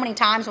there's so many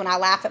times when I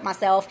laugh at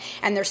myself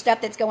and there's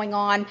stuff that's going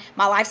on.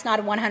 My life's not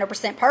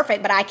 100%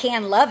 perfect, but I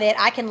can love it.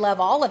 I can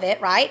love all of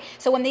it, right?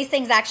 So when these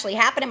things actually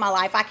happen in my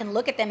life, I can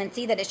look at them and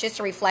see that it's just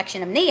a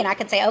reflection of me. And I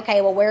can say,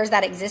 okay, well, where is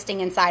that existing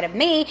inside of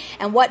me?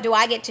 And what do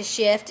I get to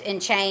shift and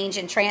change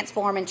and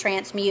transform and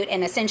transmute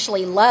and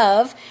essentially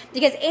love?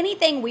 Because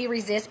anything we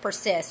resist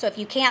persists. So if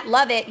you can't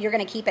love it, you're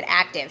going to keep it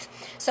active.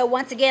 So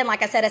once again,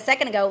 like I said a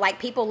second ago, like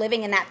people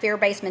living in that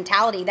fear-based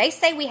mentality, they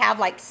say we have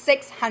like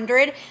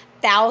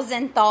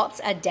 600,000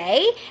 thoughts a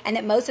day, and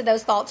that most of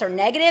those thoughts are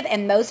negative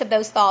and most of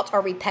those thoughts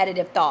are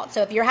repetitive thoughts.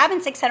 So if you're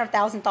having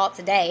 600,000 thoughts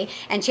a day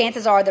and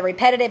chances are they're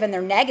repetitive and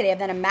they're negative,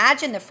 then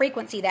imagine the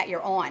frequency that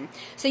you're on.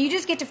 So you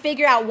just get to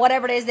figure out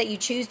whatever it is that you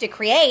choose to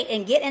create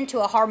and get into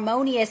a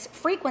harmonious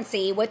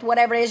frequency with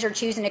whatever it is you're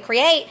choosing to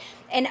create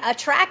and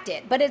attract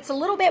it. But it's a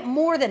little bit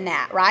more than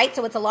that, right?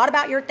 So it's a lot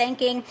about your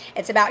thinking.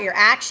 It's about your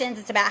actions.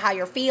 It's about how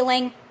you're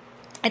feeling.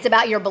 It's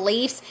about your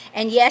beliefs.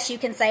 And yes, you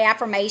can say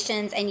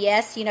affirmations. And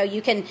yes, you know,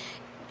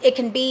 it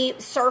can be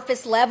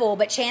surface level,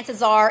 but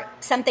chances are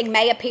something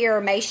may appear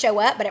or may show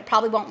up, but it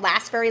probably won't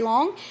last very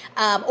long.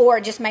 Or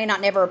it just may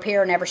not never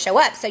appear or never show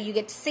up. So you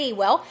get to see,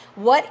 well,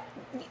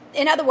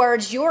 in other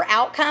words, your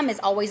outcome is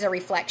always a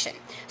reflection.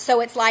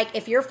 So it's like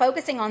if you're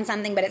focusing on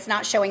something, but it's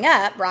not showing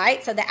up,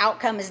 right? So the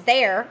outcome is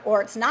there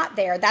or it's not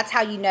there. That's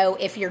how you know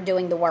if you're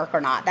doing the work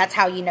or not. That's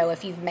how you know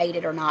if you've made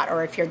it or not,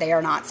 or if you're there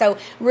or not. So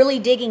really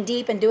digging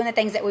deep and doing the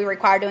things that we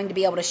require doing to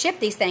be able to shift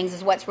these things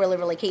is what's really,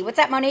 really key. What's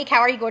up, Monique? How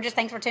are you, gorgeous?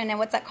 Thanks for tuning in.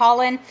 What's up,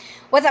 Colin?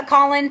 What's up,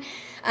 Colin?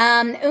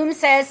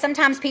 Says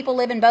sometimes people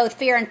live in both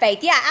fear and faith.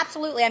 Yeah,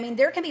 absolutely. I mean,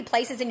 there can be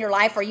places in your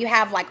life where you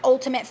have like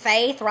ultimate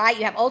faith, right?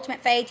 You have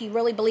ultimate faith. You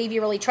really believe,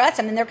 you really trust.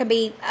 And then there can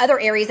be other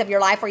areas of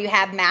your life where you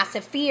have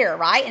massive fear,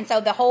 right? And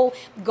so the whole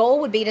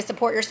goal would be to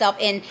support yourself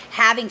in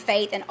having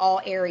faith in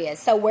all areas.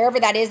 So wherever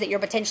that is that you're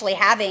potentially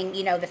having,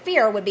 you know, the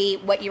fear would be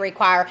what you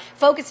require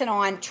focusing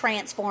on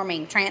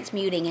transforming,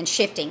 transmuting, and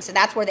shifting. So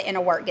that's where the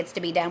inner work gets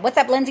to be done. What's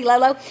up, Lindsay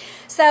Lolo?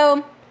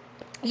 So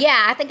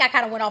yeah, I think I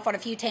kind of went off on a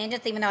few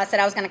tangents, even though I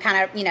said I was going to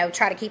kind of, you know,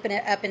 try to keep it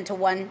up to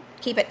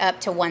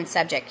one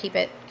subject. Keep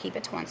it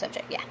to one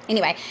subject. Yeah.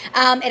 Anyway,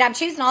 and I'm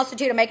choosing also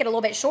to make it a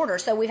little bit shorter.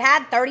 So we've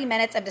had 30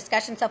 minutes of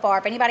discussion so far.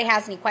 If anybody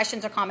has any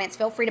questions or comments,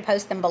 feel free to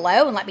post them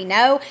below and let me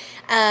know.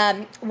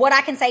 What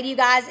I can say to you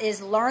guys is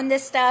learn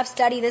this stuff,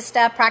 study this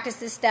stuff, practice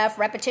this stuff.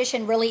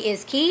 Repetition really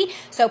is key.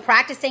 So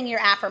practicing your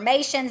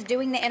affirmations,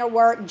 doing the inner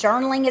work,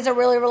 journaling is a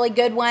really, really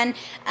good one.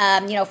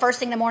 You know, first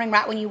thing in the morning,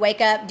 right when you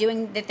wake up,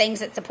 doing the things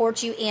that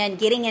support you in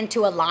getting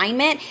into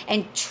alignment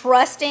and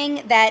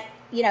trusting that,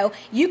 you know,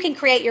 you can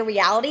create your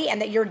reality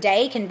and that your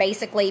day can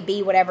basically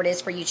be whatever it is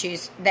for you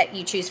choose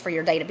for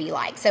your day to be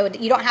like. So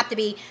you don't have to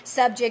be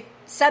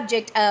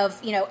subject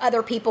of, you know,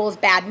 other people's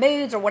bad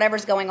moods or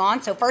whatever's going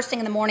on. So first thing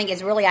in the morning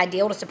is really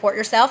ideal to support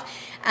yourself.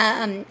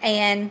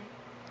 And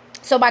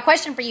so my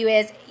question for you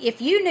is,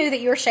 if you knew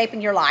that you were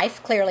shaping your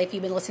life, clearly if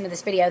you've been listening to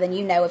this video, then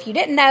you know. If you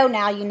didn't know,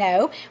 now you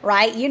know,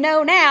 right? You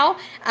know now.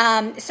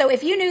 So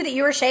if you knew that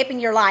you were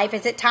shaping your life,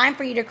 is it time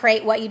for you to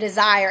create what you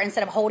desire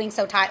instead of holding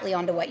so tightly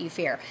onto what you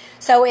fear?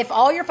 So if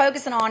all you're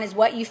focusing on is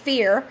what you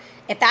fear,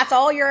 if that's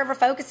all you're ever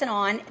focusing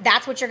on,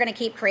 that's what you're going to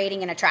keep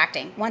creating and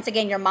attracting. Once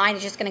again, your mind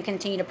is just going to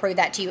continue to prove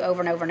that to you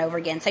over and over and over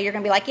again. So you're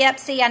going to be like, yep,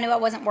 see, I knew I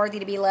wasn't worthy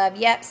to be loved.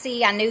 Yep,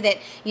 see, I knew that,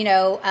 you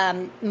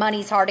know,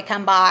 money's hard to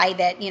come by,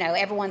 that, you know,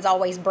 everyone's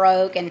always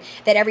broke, and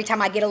that every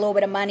time I get a little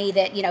bit of money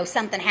that, you know,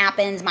 something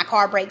happens, my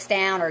car breaks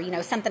down, or, you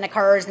know, something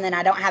occurs and then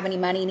I don't have any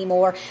money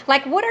anymore.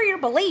 Like, what are your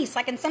beliefs?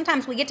 Like, and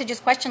sometimes we get to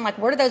just question, like,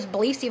 where do those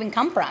beliefs even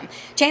come from?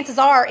 Chances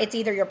are it's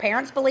either your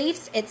parents'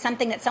 beliefs, it's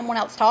something that someone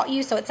else taught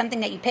you, so it's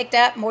something that you picked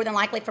up more than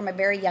likely from a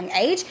very young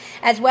age,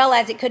 as well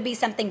as it could be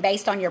something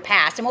based on your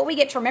past. And what we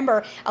get to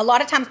remember, a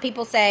lot of times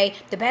people say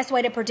the best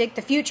way to predict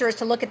the future is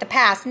to look at the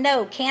past.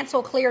 No,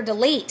 cancel, clear,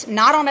 delete.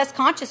 Not on us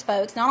conscious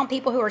folks, not on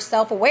people who are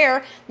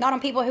self-aware, not on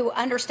people who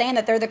understand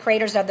that they're the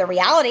creators of their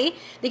reality,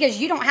 because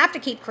you don't have to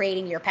keep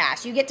creating your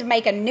past. You get to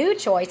make a new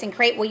choice and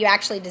create what you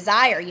actually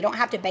desire. You don't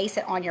have to base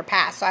it on your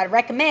past. So I'd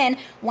recommend,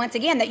 once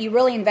again, that you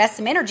really invest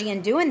some energy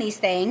in doing these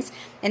things.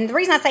 And the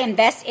reason I say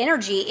invest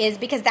energy is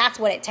because that's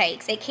what it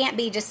takes. It can't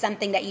be just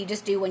something that you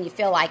just do when you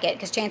feel like it,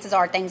 because chances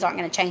are things aren't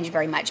going to change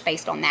very much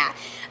based on that.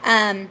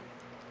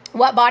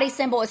 What body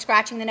symbol is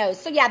scratching the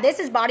nose? So yeah, this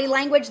is body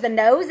language. The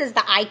nose is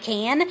the I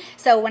can.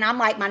 So when I'm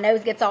like, my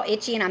nose gets all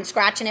itchy and I'm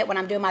scratching it when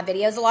I'm doing my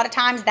videos a lot of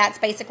times, that's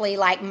basically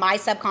like my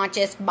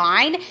subconscious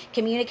mind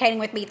communicating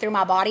with me through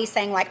my body,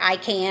 saying like I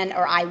can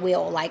or I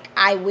will. Like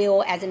I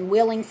will as in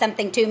willing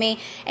something to me,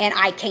 and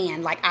I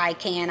can, like I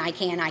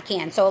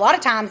can. So a lot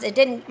of times it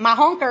didn't, my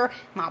honker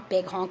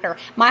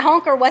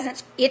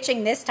wasn't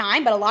itching this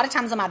time, but a lot of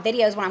times on my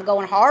videos when I'm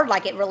going hard,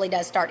 like it really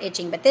does start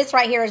itching. But this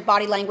right here is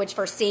body language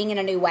for seeing in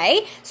a new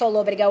way. So a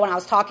little bit ago when I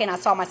was talking, I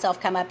saw myself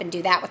come up and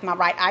do that with my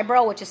right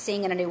eyebrow, which is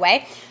seeing in a new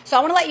way. So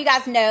I want to let you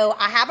guys know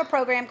I have a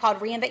program called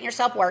Reinvent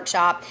Yourself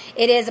Workshop.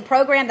 It is a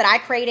program that I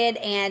created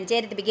and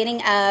did at the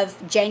beginning of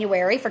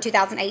January for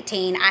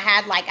 2018. I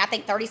had like, I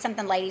think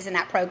 30-something ladies in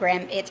that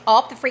program. It's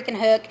off the freaking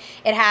hook.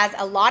 It has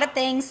a lot of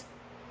things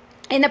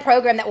in the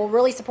program that will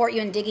really support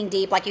you in digging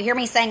deep. Like you hear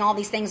me saying all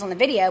these things on the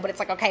video, but it's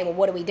like, okay, well,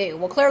 what do we do?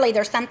 Well, clearly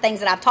there's some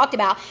things that I've talked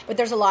about, but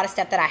there's a lot of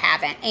stuff that I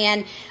haven't.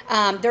 And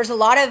there's a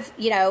lot of,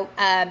 you know,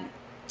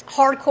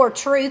 hardcore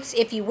truths,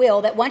 if you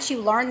will, that once you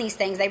learn these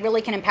things, they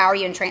really can empower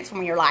you and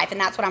transform your life. And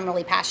that's what I'm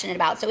really passionate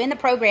about. So in the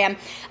program,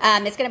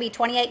 it's going to be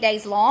 28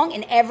 days long,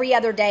 and every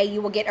other day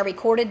you will get a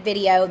recorded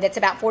video that's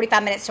about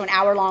 45 minutes to an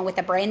hour long with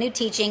a brand new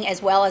teaching,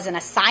 as well as an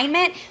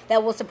assignment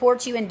that will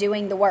support you in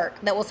doing the work,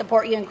 that will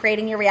support you in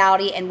creating your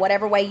reality in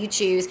whatever way you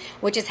choose,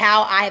 which is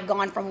how I have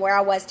gone from where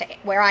I was to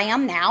where I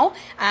am now.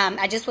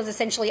 I just was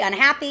essentially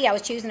unhappy. I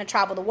was choosing to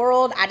travel the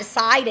world. I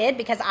decided,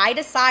 because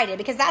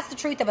that's the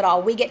truth of it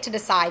all. We get to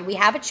decide. We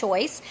have a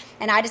choice,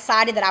 and I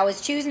decided that I was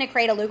choosing to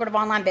create a lucrative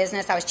online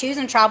business. I was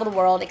choosing to travel the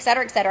world,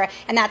 etc.,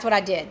 and that's what I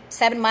did.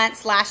 7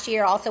 months last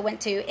year. Also went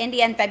to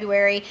India in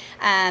February.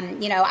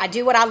 You know, I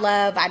do what I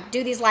love. I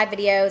do these live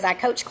videos. I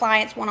coach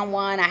clients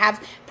one-on-one. I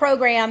have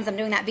programs. I'm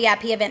doing that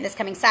VIP event this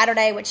coming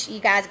Saturday, which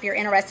you guys, if you're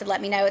interested, let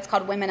me know. It's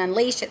called Women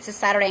Unleashed. It's this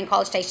Saturday in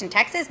College Station,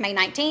 Texas, May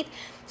 19th.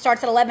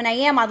 Starts at 11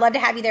 a.m. I'd love to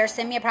have you there.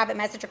 Send me a private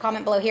message or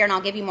comment below here, and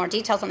I'll give you more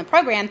details on the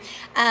program.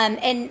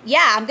 And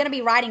yeah, I'm going to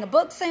be writing a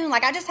book soon.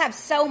 Like, I just have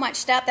so much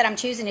stuff that I'm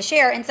choosing to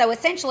share. And so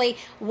essentially,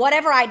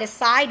 whatever I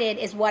decided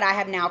is what I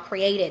have now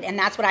created. And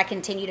that's what I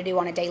continue to do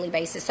on a daily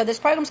basis. So this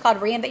program is called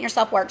Reinvent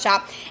Yourself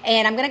Workshop.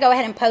 And I'm going to go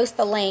ahead and post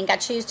the link. I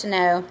choose to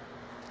know.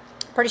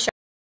 Pretty sure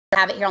I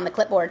have it here on the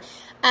clipboard.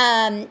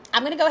 I'm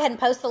going to go ahead and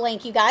post the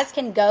link. You guys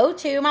can go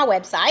to my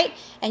website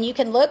and you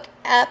can look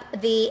up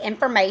the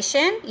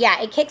information.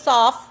 Yeah, it kicks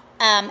off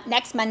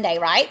next Monday,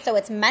 right? So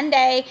it's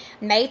Monday,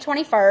 May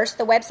 21st.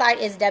 The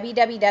website is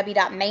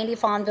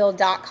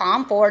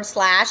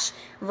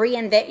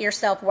www.mandyfonville.com/reinvent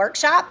yourself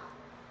workshop.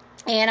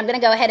 And I'm going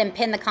to go ahead and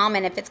pin the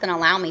comment if it's going to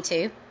allow me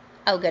to.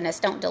 Oh goodness,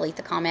 don't delete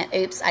the comment.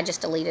 Oops, I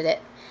just deleted it.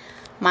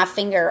 My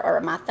finger,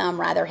 or my thumb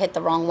rather, hit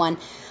the wrong one.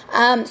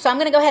 So I'm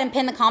going to go ahead and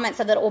pin the comment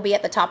so that it will be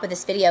at the top of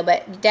this video.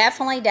 But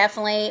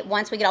definitely,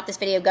 once we get off this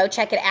video, go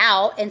check it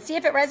out and see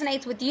if it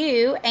resonates with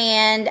you.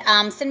 And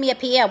send me a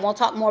PM. We'll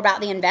talk more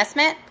about the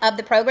investment of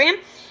the program.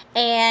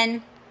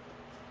 And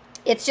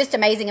it's just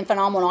amazing and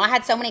phenomenal. I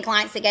had so many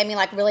clients that gave me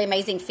like really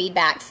amazing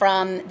feedback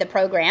from the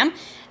program.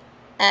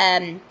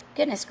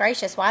 Goodness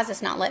gracious, why is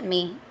this not letting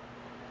me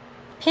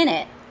pin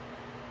it?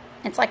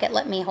 It's like it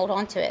let me hold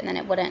on to it and then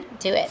it wouldn't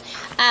do it.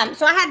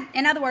 So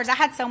in other words, I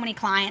had so many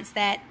clients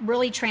that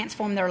really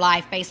transformed their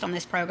life based on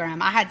this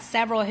program. I had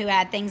several who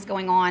had things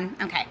going on.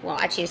 Okay, well,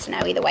 I choose to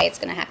know. Either way, it's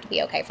going to have to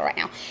be okay for right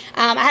now.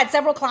 I had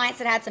several clients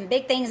that had some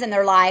big things in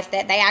their life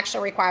that they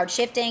actually required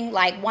shifting.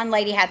 Like one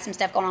lady had some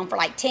stuff going on for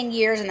like 10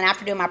 years, and then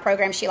after doing my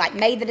program, she like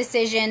made the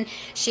decision.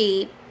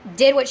 She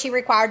did what she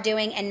required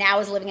doing, and now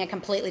is living a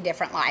completely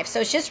different life. So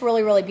it's just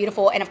really, really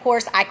beautiful. And of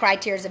course, I cry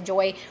tears of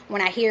joy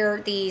when I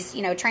hear these,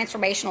 you know,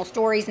 transformational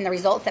stories and the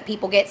results that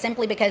people get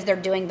simply because they're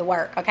doing the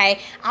work. Okay,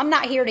 I'm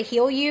not here to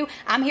heal you.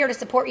 I'm here to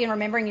support you in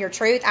remembering your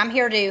truth. I'm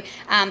here to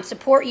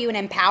support you and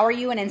empower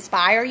you and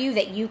inspire you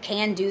that you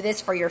can do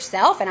this for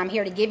yourself. And I'm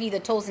here to give you the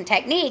tools and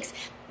techniques,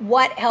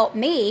 what helped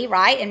me,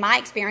 right, in my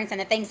experience, and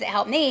the things that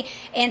helped me,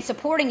 and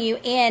supporting you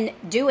in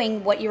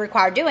doing what you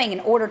require doing in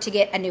order to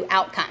get a new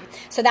outcome.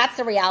 So that's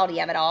the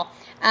reality of it all.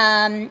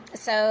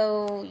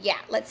 So yeah,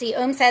 let's see.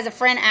 Says, a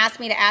friend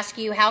asked me to ask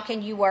you, how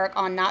can you work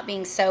on not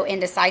being so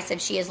indecisive?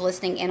 She is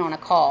listening in on a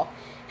call.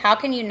 How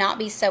can you not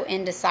be so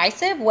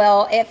indecisive?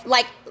 Well, if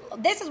like,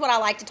 this is what I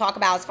like to talk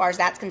about as far as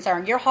that's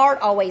concerned. Your heart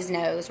always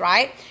knows,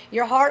 right?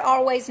 Your heart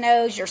always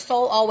knows. Your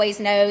soul always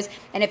knows.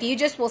 And if you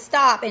just will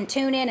stop and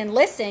tune in and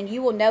listen,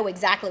 you will know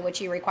exactly what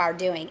you require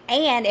doing.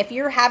 And if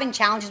you're having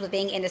challenges with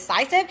being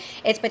indecisive,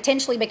 it's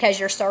potentially because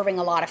you're serving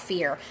a lot of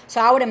fear.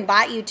 So I would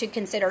invite you to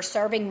consider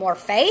serving more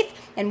faith.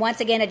 And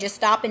once again, to just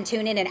stop and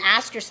tune in and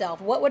ask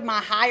yourself, what would my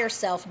higher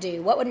self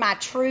do? What would my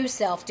true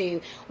self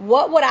do?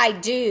 What would I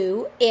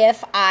do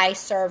if I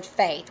served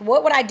faith?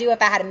 What would I do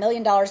if I had $1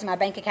 million in my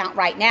bank account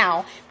right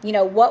now? You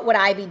know, what would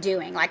I be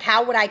doing? Like,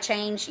 how would I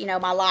change, you know,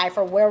 my life,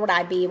 or where would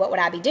I be? What would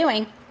I be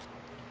doing?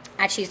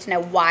 I choose to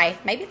know why.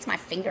 Maybe it's my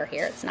finger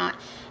here. It's not.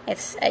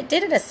 I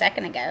did it a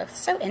second ago.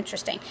 So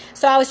interesting.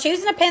 So I was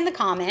choosing to pin the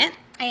comment,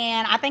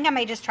 and I think I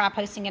may just try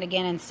posting it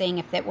again and seeing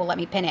if it will let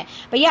me pin it.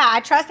 But yeah, I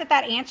trust that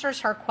that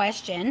answers her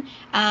question.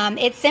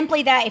 It's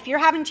simply that if you're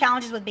having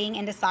challenges with being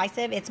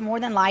indecisive, it's more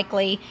than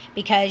likely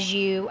because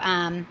you,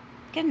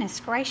 goodness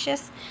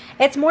gracious,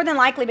 it's more than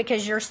likely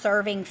because you're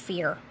serving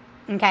fear.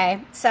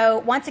 Okay, so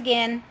once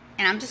again,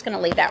 and I'm just going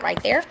to leave that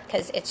right there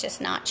because it's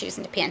just not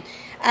choosing to pin.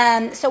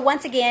 So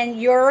once again,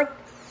 your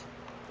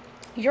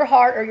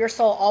heart or your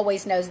soul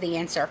always knows the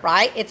answer,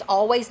 right? It's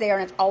always there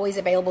and it's always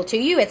available to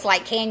you. It's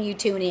like, can you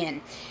tune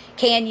in?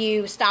 Can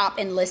you stop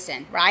and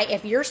listen, right?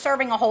 If you're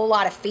serving a whole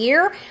lot of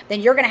fear,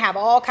 then you're going to have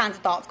all kinds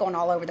of thoughts going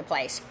all over the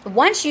place.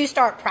 Once you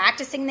start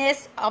practicing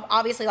this,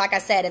 obviously, like I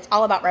said, it's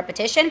all about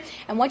repetition.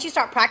 And once you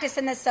start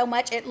practicing this so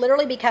much, it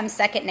literally becomes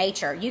second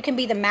nature. You can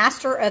be the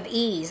master of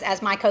ease,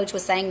 as my coach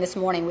was saying this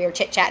morning. We were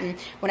chit-chatting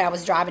when I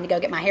was driving to go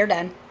get my hair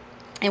done.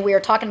 And we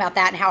were talking about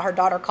that and how her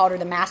daughter called her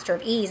the master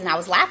of ease. And I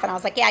was laughing. I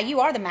was like, yeah,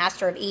 you are the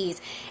master of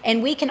ease.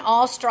 And we can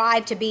all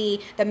strive to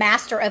be the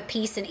master of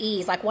peace and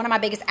ease. Like, one of my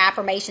biggest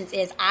affirmations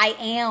is, I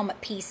am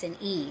peace and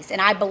ease. And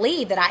I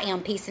believe that I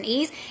am peace and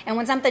ease. And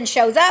when something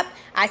shows up,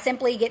 I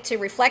simply get to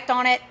reflect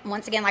on it.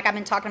 Once again, like I've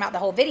been talking about the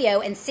whole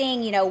video, and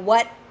seeing, you know,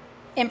 what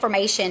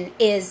information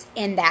is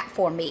in that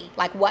for me.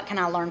 Like, what can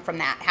I learn from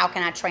that? How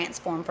can I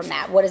transform from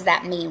that? What does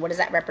that mean? What is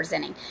that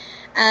representing?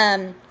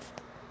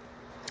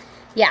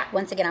 Yeah,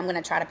 once again, I'm going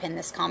to try to pin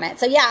this comment.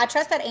 So yeah, I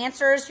trust that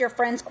answers your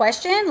friend's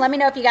question. Let me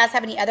know if you guys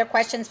have any other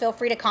questions. Feel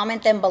free to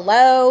comment them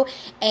below,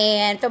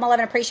 and feel my love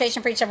and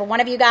appreciation for each and every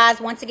one of you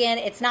guys. Once again,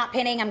 it's not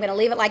pinning. I'm going to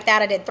leave it like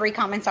that. I did 3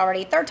 comments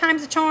already. 3rd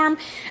time's a charm.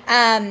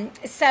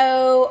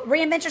 So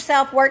Reinvent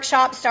Yourself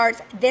workshop starts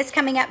this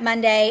coming up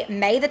Monday,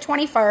 May the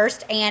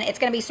 21st, and it's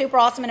going to be super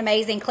awesome and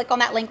amazing. Click on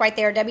that link right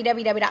there,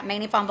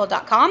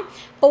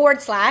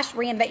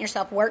 www.mannyfonville.com/Reinvent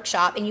Yourself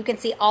workshop, and you can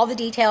see all the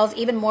details,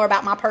 even more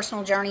about my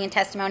personal journey and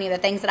testimony of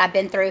the things that I've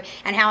been through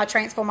and how I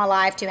transformed my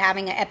life to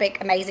having an epic,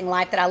 amazing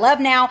life that I love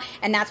now.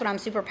 And that's what I'm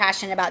super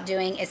passionate about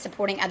doing, is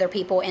supporting other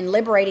people in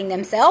liberating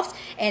themselves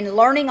and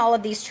learning all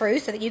of these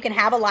truths so that you can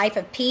have a life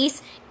of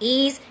peace,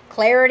 ease,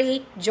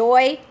 clarity,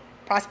 joy,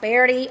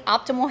 prosperity,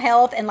 optimal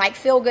health, and like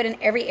feel good in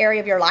every area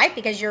of your life,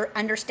 because you're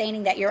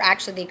understanding that you're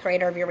actually the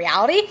creator of your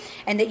reality,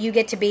 and that you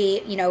get to be,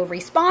 you know,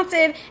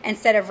 responsive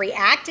instead of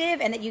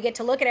reactive, and that you get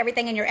to look at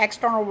everything in your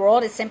external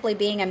world as simply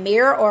being a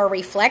mirror or a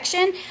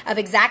reflection of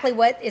exactly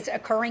what is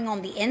occurring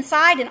on the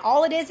inside, and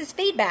all it is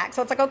feedback.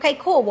 So it's like, okay,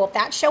 cool. Well, if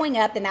that's showing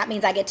up, then that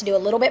means I get to do a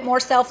little bit more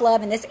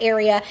self-love in this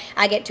area.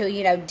 I get to,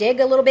 you know, dig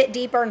a little bit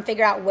deeper and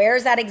figure out where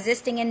is that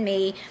existing in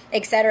me,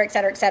 et cetera, et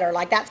cetera, et cetera.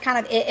 Like, that's kind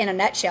of it in a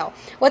nutshell.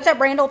 What's up,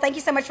 Randall? Thank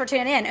you so much for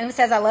tuning in.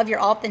 Says, I love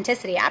your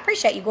authenticity. I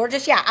appreciate you,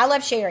 gorgeous. Yeah, I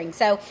love sharing.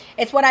 So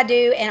it's what I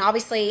do. And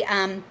obviously,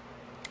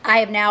 I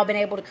have now been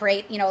able to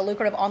create, you know, a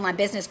lucrative online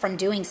business from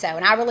doing so.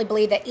 And I really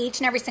believe that each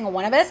and every single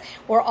one of us,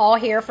 we're all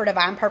here for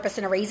divine purpose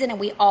and a reason. And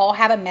we all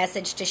have a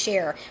message to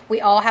share.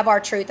 We all have our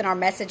truth and our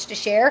message to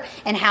share,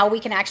 and how we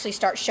can actually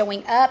start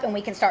showing up, and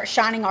we can start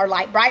shining our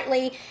light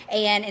brightly.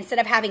 And instead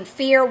of having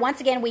fear,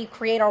 once again, we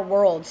create our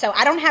world. So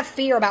I don't have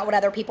fear about what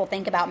other people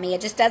think about me.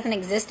 It just doesn't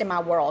exist in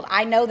my world.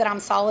 I know that I'm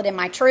solid in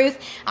my truth.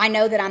 I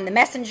know that I'm the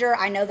messenger.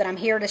 I know that I'm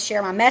here to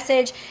share my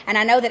message. And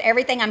I know that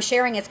everything I'm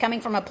sharing is coming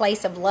from a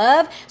place of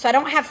love. So I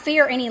don't have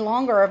fear any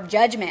longer of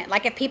judgment.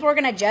 Like, if people are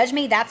going to judge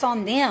me, that's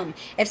on them.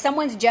 If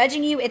someone's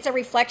judging you, it's a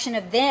reflection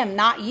of them,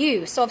 not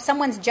you. So if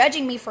someone's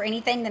judging me for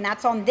anything, then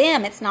that's on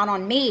them. It's not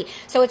on me.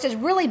 So it's a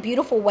really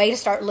beautiful way to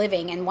start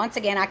living. And once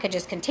again, I could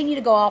just continue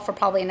to go off for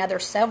probably another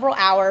several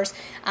hours,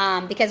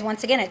 because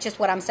once again, it's just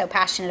what I'm so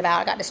passionate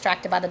about. I got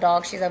distracted by the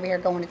dog. She's over here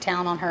going to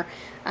town on her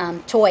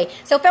toy.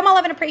 So feel my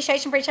love and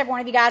appreciation for each and every one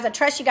of you guys. I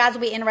trust you guys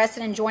will be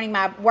interested in joining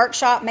my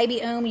workshop. Maybe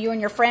you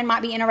and your friend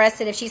might be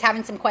interested if she's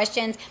having some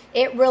questions.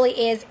 It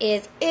really is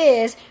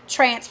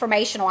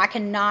transformational. I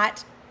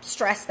cannot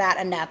stress that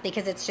enough,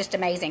 because it's just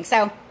amazing.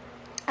 So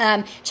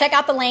check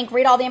out the link,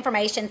 read all the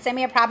information, send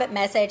me a private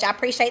message. I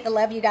appreciate the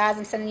love, you guys.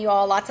 I'm sending you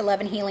all lots of love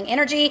and healing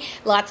energy,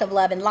 lots of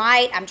love and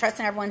light. I'm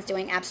trusting everyone's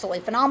doing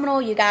absolutely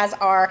phenomenal. You guys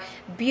are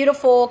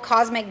beautiful,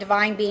 cosmic,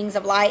 divine beings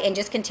of light, and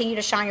just continue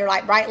to shine your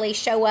light brightly.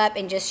 Show up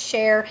and just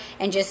share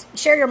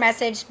your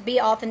message.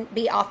 Be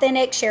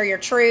authentic, share your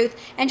truth,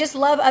 and just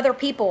love other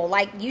people.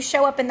 Like, you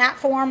show up in that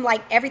form,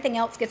 like everything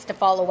else gets to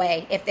fall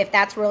away if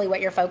that's really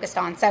what you're focused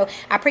on. So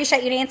I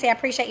appreciate you, Nancy. I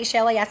appreciate you,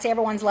 Shelly. I see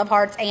everyone's love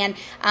hearts, and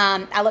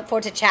I look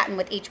forward to chatting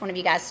with each one of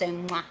you guys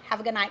soon. Mwah. Have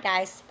a good night,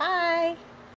 guys. Bye.